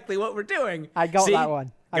knowing exactly what we're doing. I got that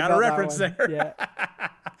one. Got a reference there. Yeah.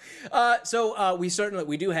 So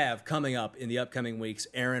we do have coming up in the upcoming weeks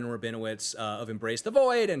Aaron Rabinowitz of Embrace the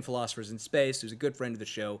Void and Philosophers in Space, who's a good friend of the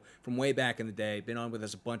show from way back in the day, been on with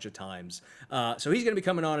us a bunch of times. So he's going to be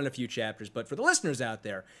coming on in a few chapters. But for the listeners out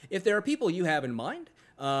there, if there are people you have in mind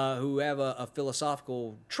who have a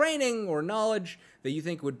philosophical training or knowledge that you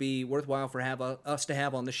think would be worthwhile for us to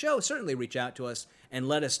have on the show, certainly reach out to us and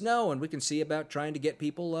let us know, and we can see about trying to get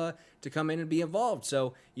people to come in and be involved.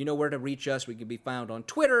 So you know where to reach us. We can be found on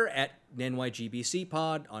Twitter at NYGBC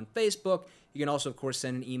Pod, on Facebook. You can also, of course,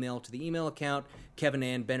 send an email to the email account,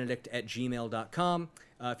 kevinandbenedict@gmail.com.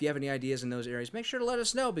 If you have any ideas in those areas, make sure to let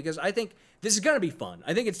us know, because I think this is going to be fun.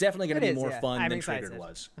 I think it's definitely going to be more fun than Triggered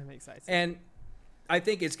was. I'm excited. And I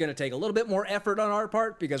think it's going to take a little bit more effort on our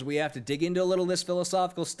part, because we have to dig into a little of this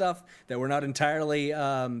philosophical stuff that we're not entirely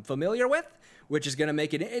familiar with, which is going to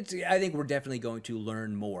make it. I think we're definitely going to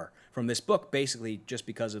learn more from this book, basically just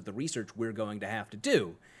because of the research we're going to have to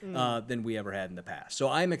do than we ever had in the past. So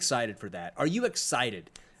I'm excited for that. Are you excited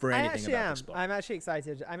for anything about this book? I'm actually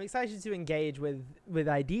excited. I'm excited to engage with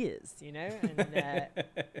ideas, And,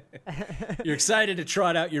 You're excited to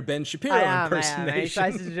trot out your Ben Shapiro impersonation.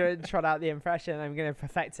 I'm excited to trot out the impression. I'm going to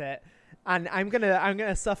perfect it. And I'm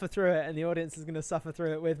gonna suffer through it, and the audience is gonna suffer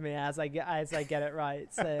through it with me as I get it right.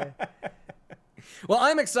 So, well,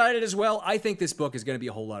 I'm excited as well. I think this book is going to be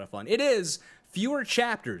a whole lot of fun. It is fewer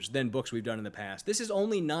chapters than books we've done in the past. This is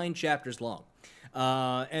only 9 chapters long,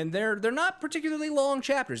 and they're not particularly long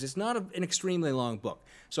chapters. It's not an extremely long book,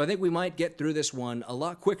 so I think we might get through this one a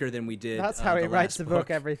lot quicker than we did. That's how he writes a book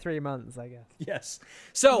every 3 months, I guess. Yes.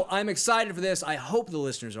 So I'm excited for this. I hope the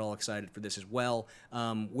listeners are all excited for this as well.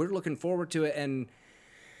 We're looking forward to it, and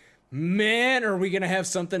man, are we going to have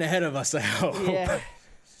something ahead of us, I hope. Yeah.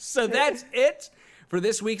 So that's it for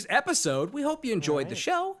this week's episode. We hope you enjoyed the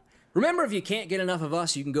show. Remember, if you can't get enough of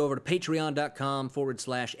us, you can go over to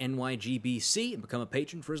patreon.com/NYGBC and become a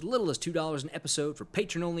patron for as little as $2 an episode for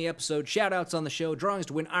patron-only episodes, shout-outs on the show, drawings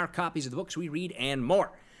to win our copies of the books we read, and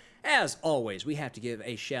more. As always, we have to give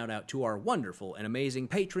a shout-out to our wonderful and amazing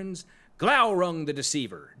patrons: Glaurung the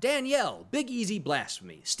Deceiver, Danielle, Big Easy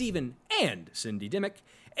Blasphemy, Stephen and Cindy Dimmick,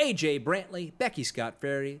 AJ Brantley, Becky Scott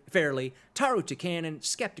Fairley, Taru Takanen,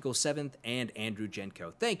 Skeptical 7th, and Andrew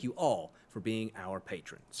Jenko. Thank you all for being our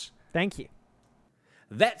patrons. Thank you.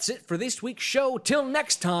 That's it for this week's show. Till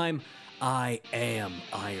next time, I am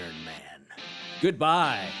Iron Man.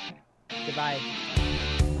 Goodbye. Goodbye.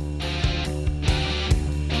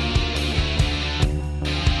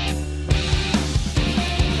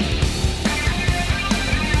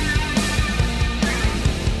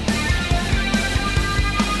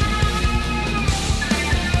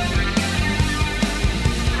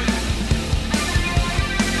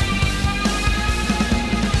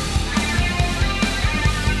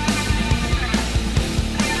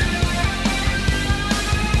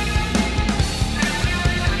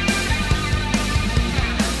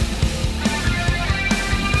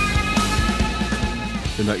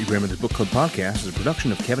 The Not Your Grandmother's Book Club podcast is a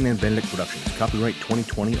production of Kevin and Benedict Productions. Copyright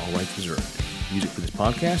 2020, all rights reserved. Music for this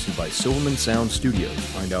podcast is by Silverman Sound Studios.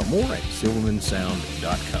 Find out more at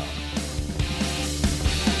silvermansound.com.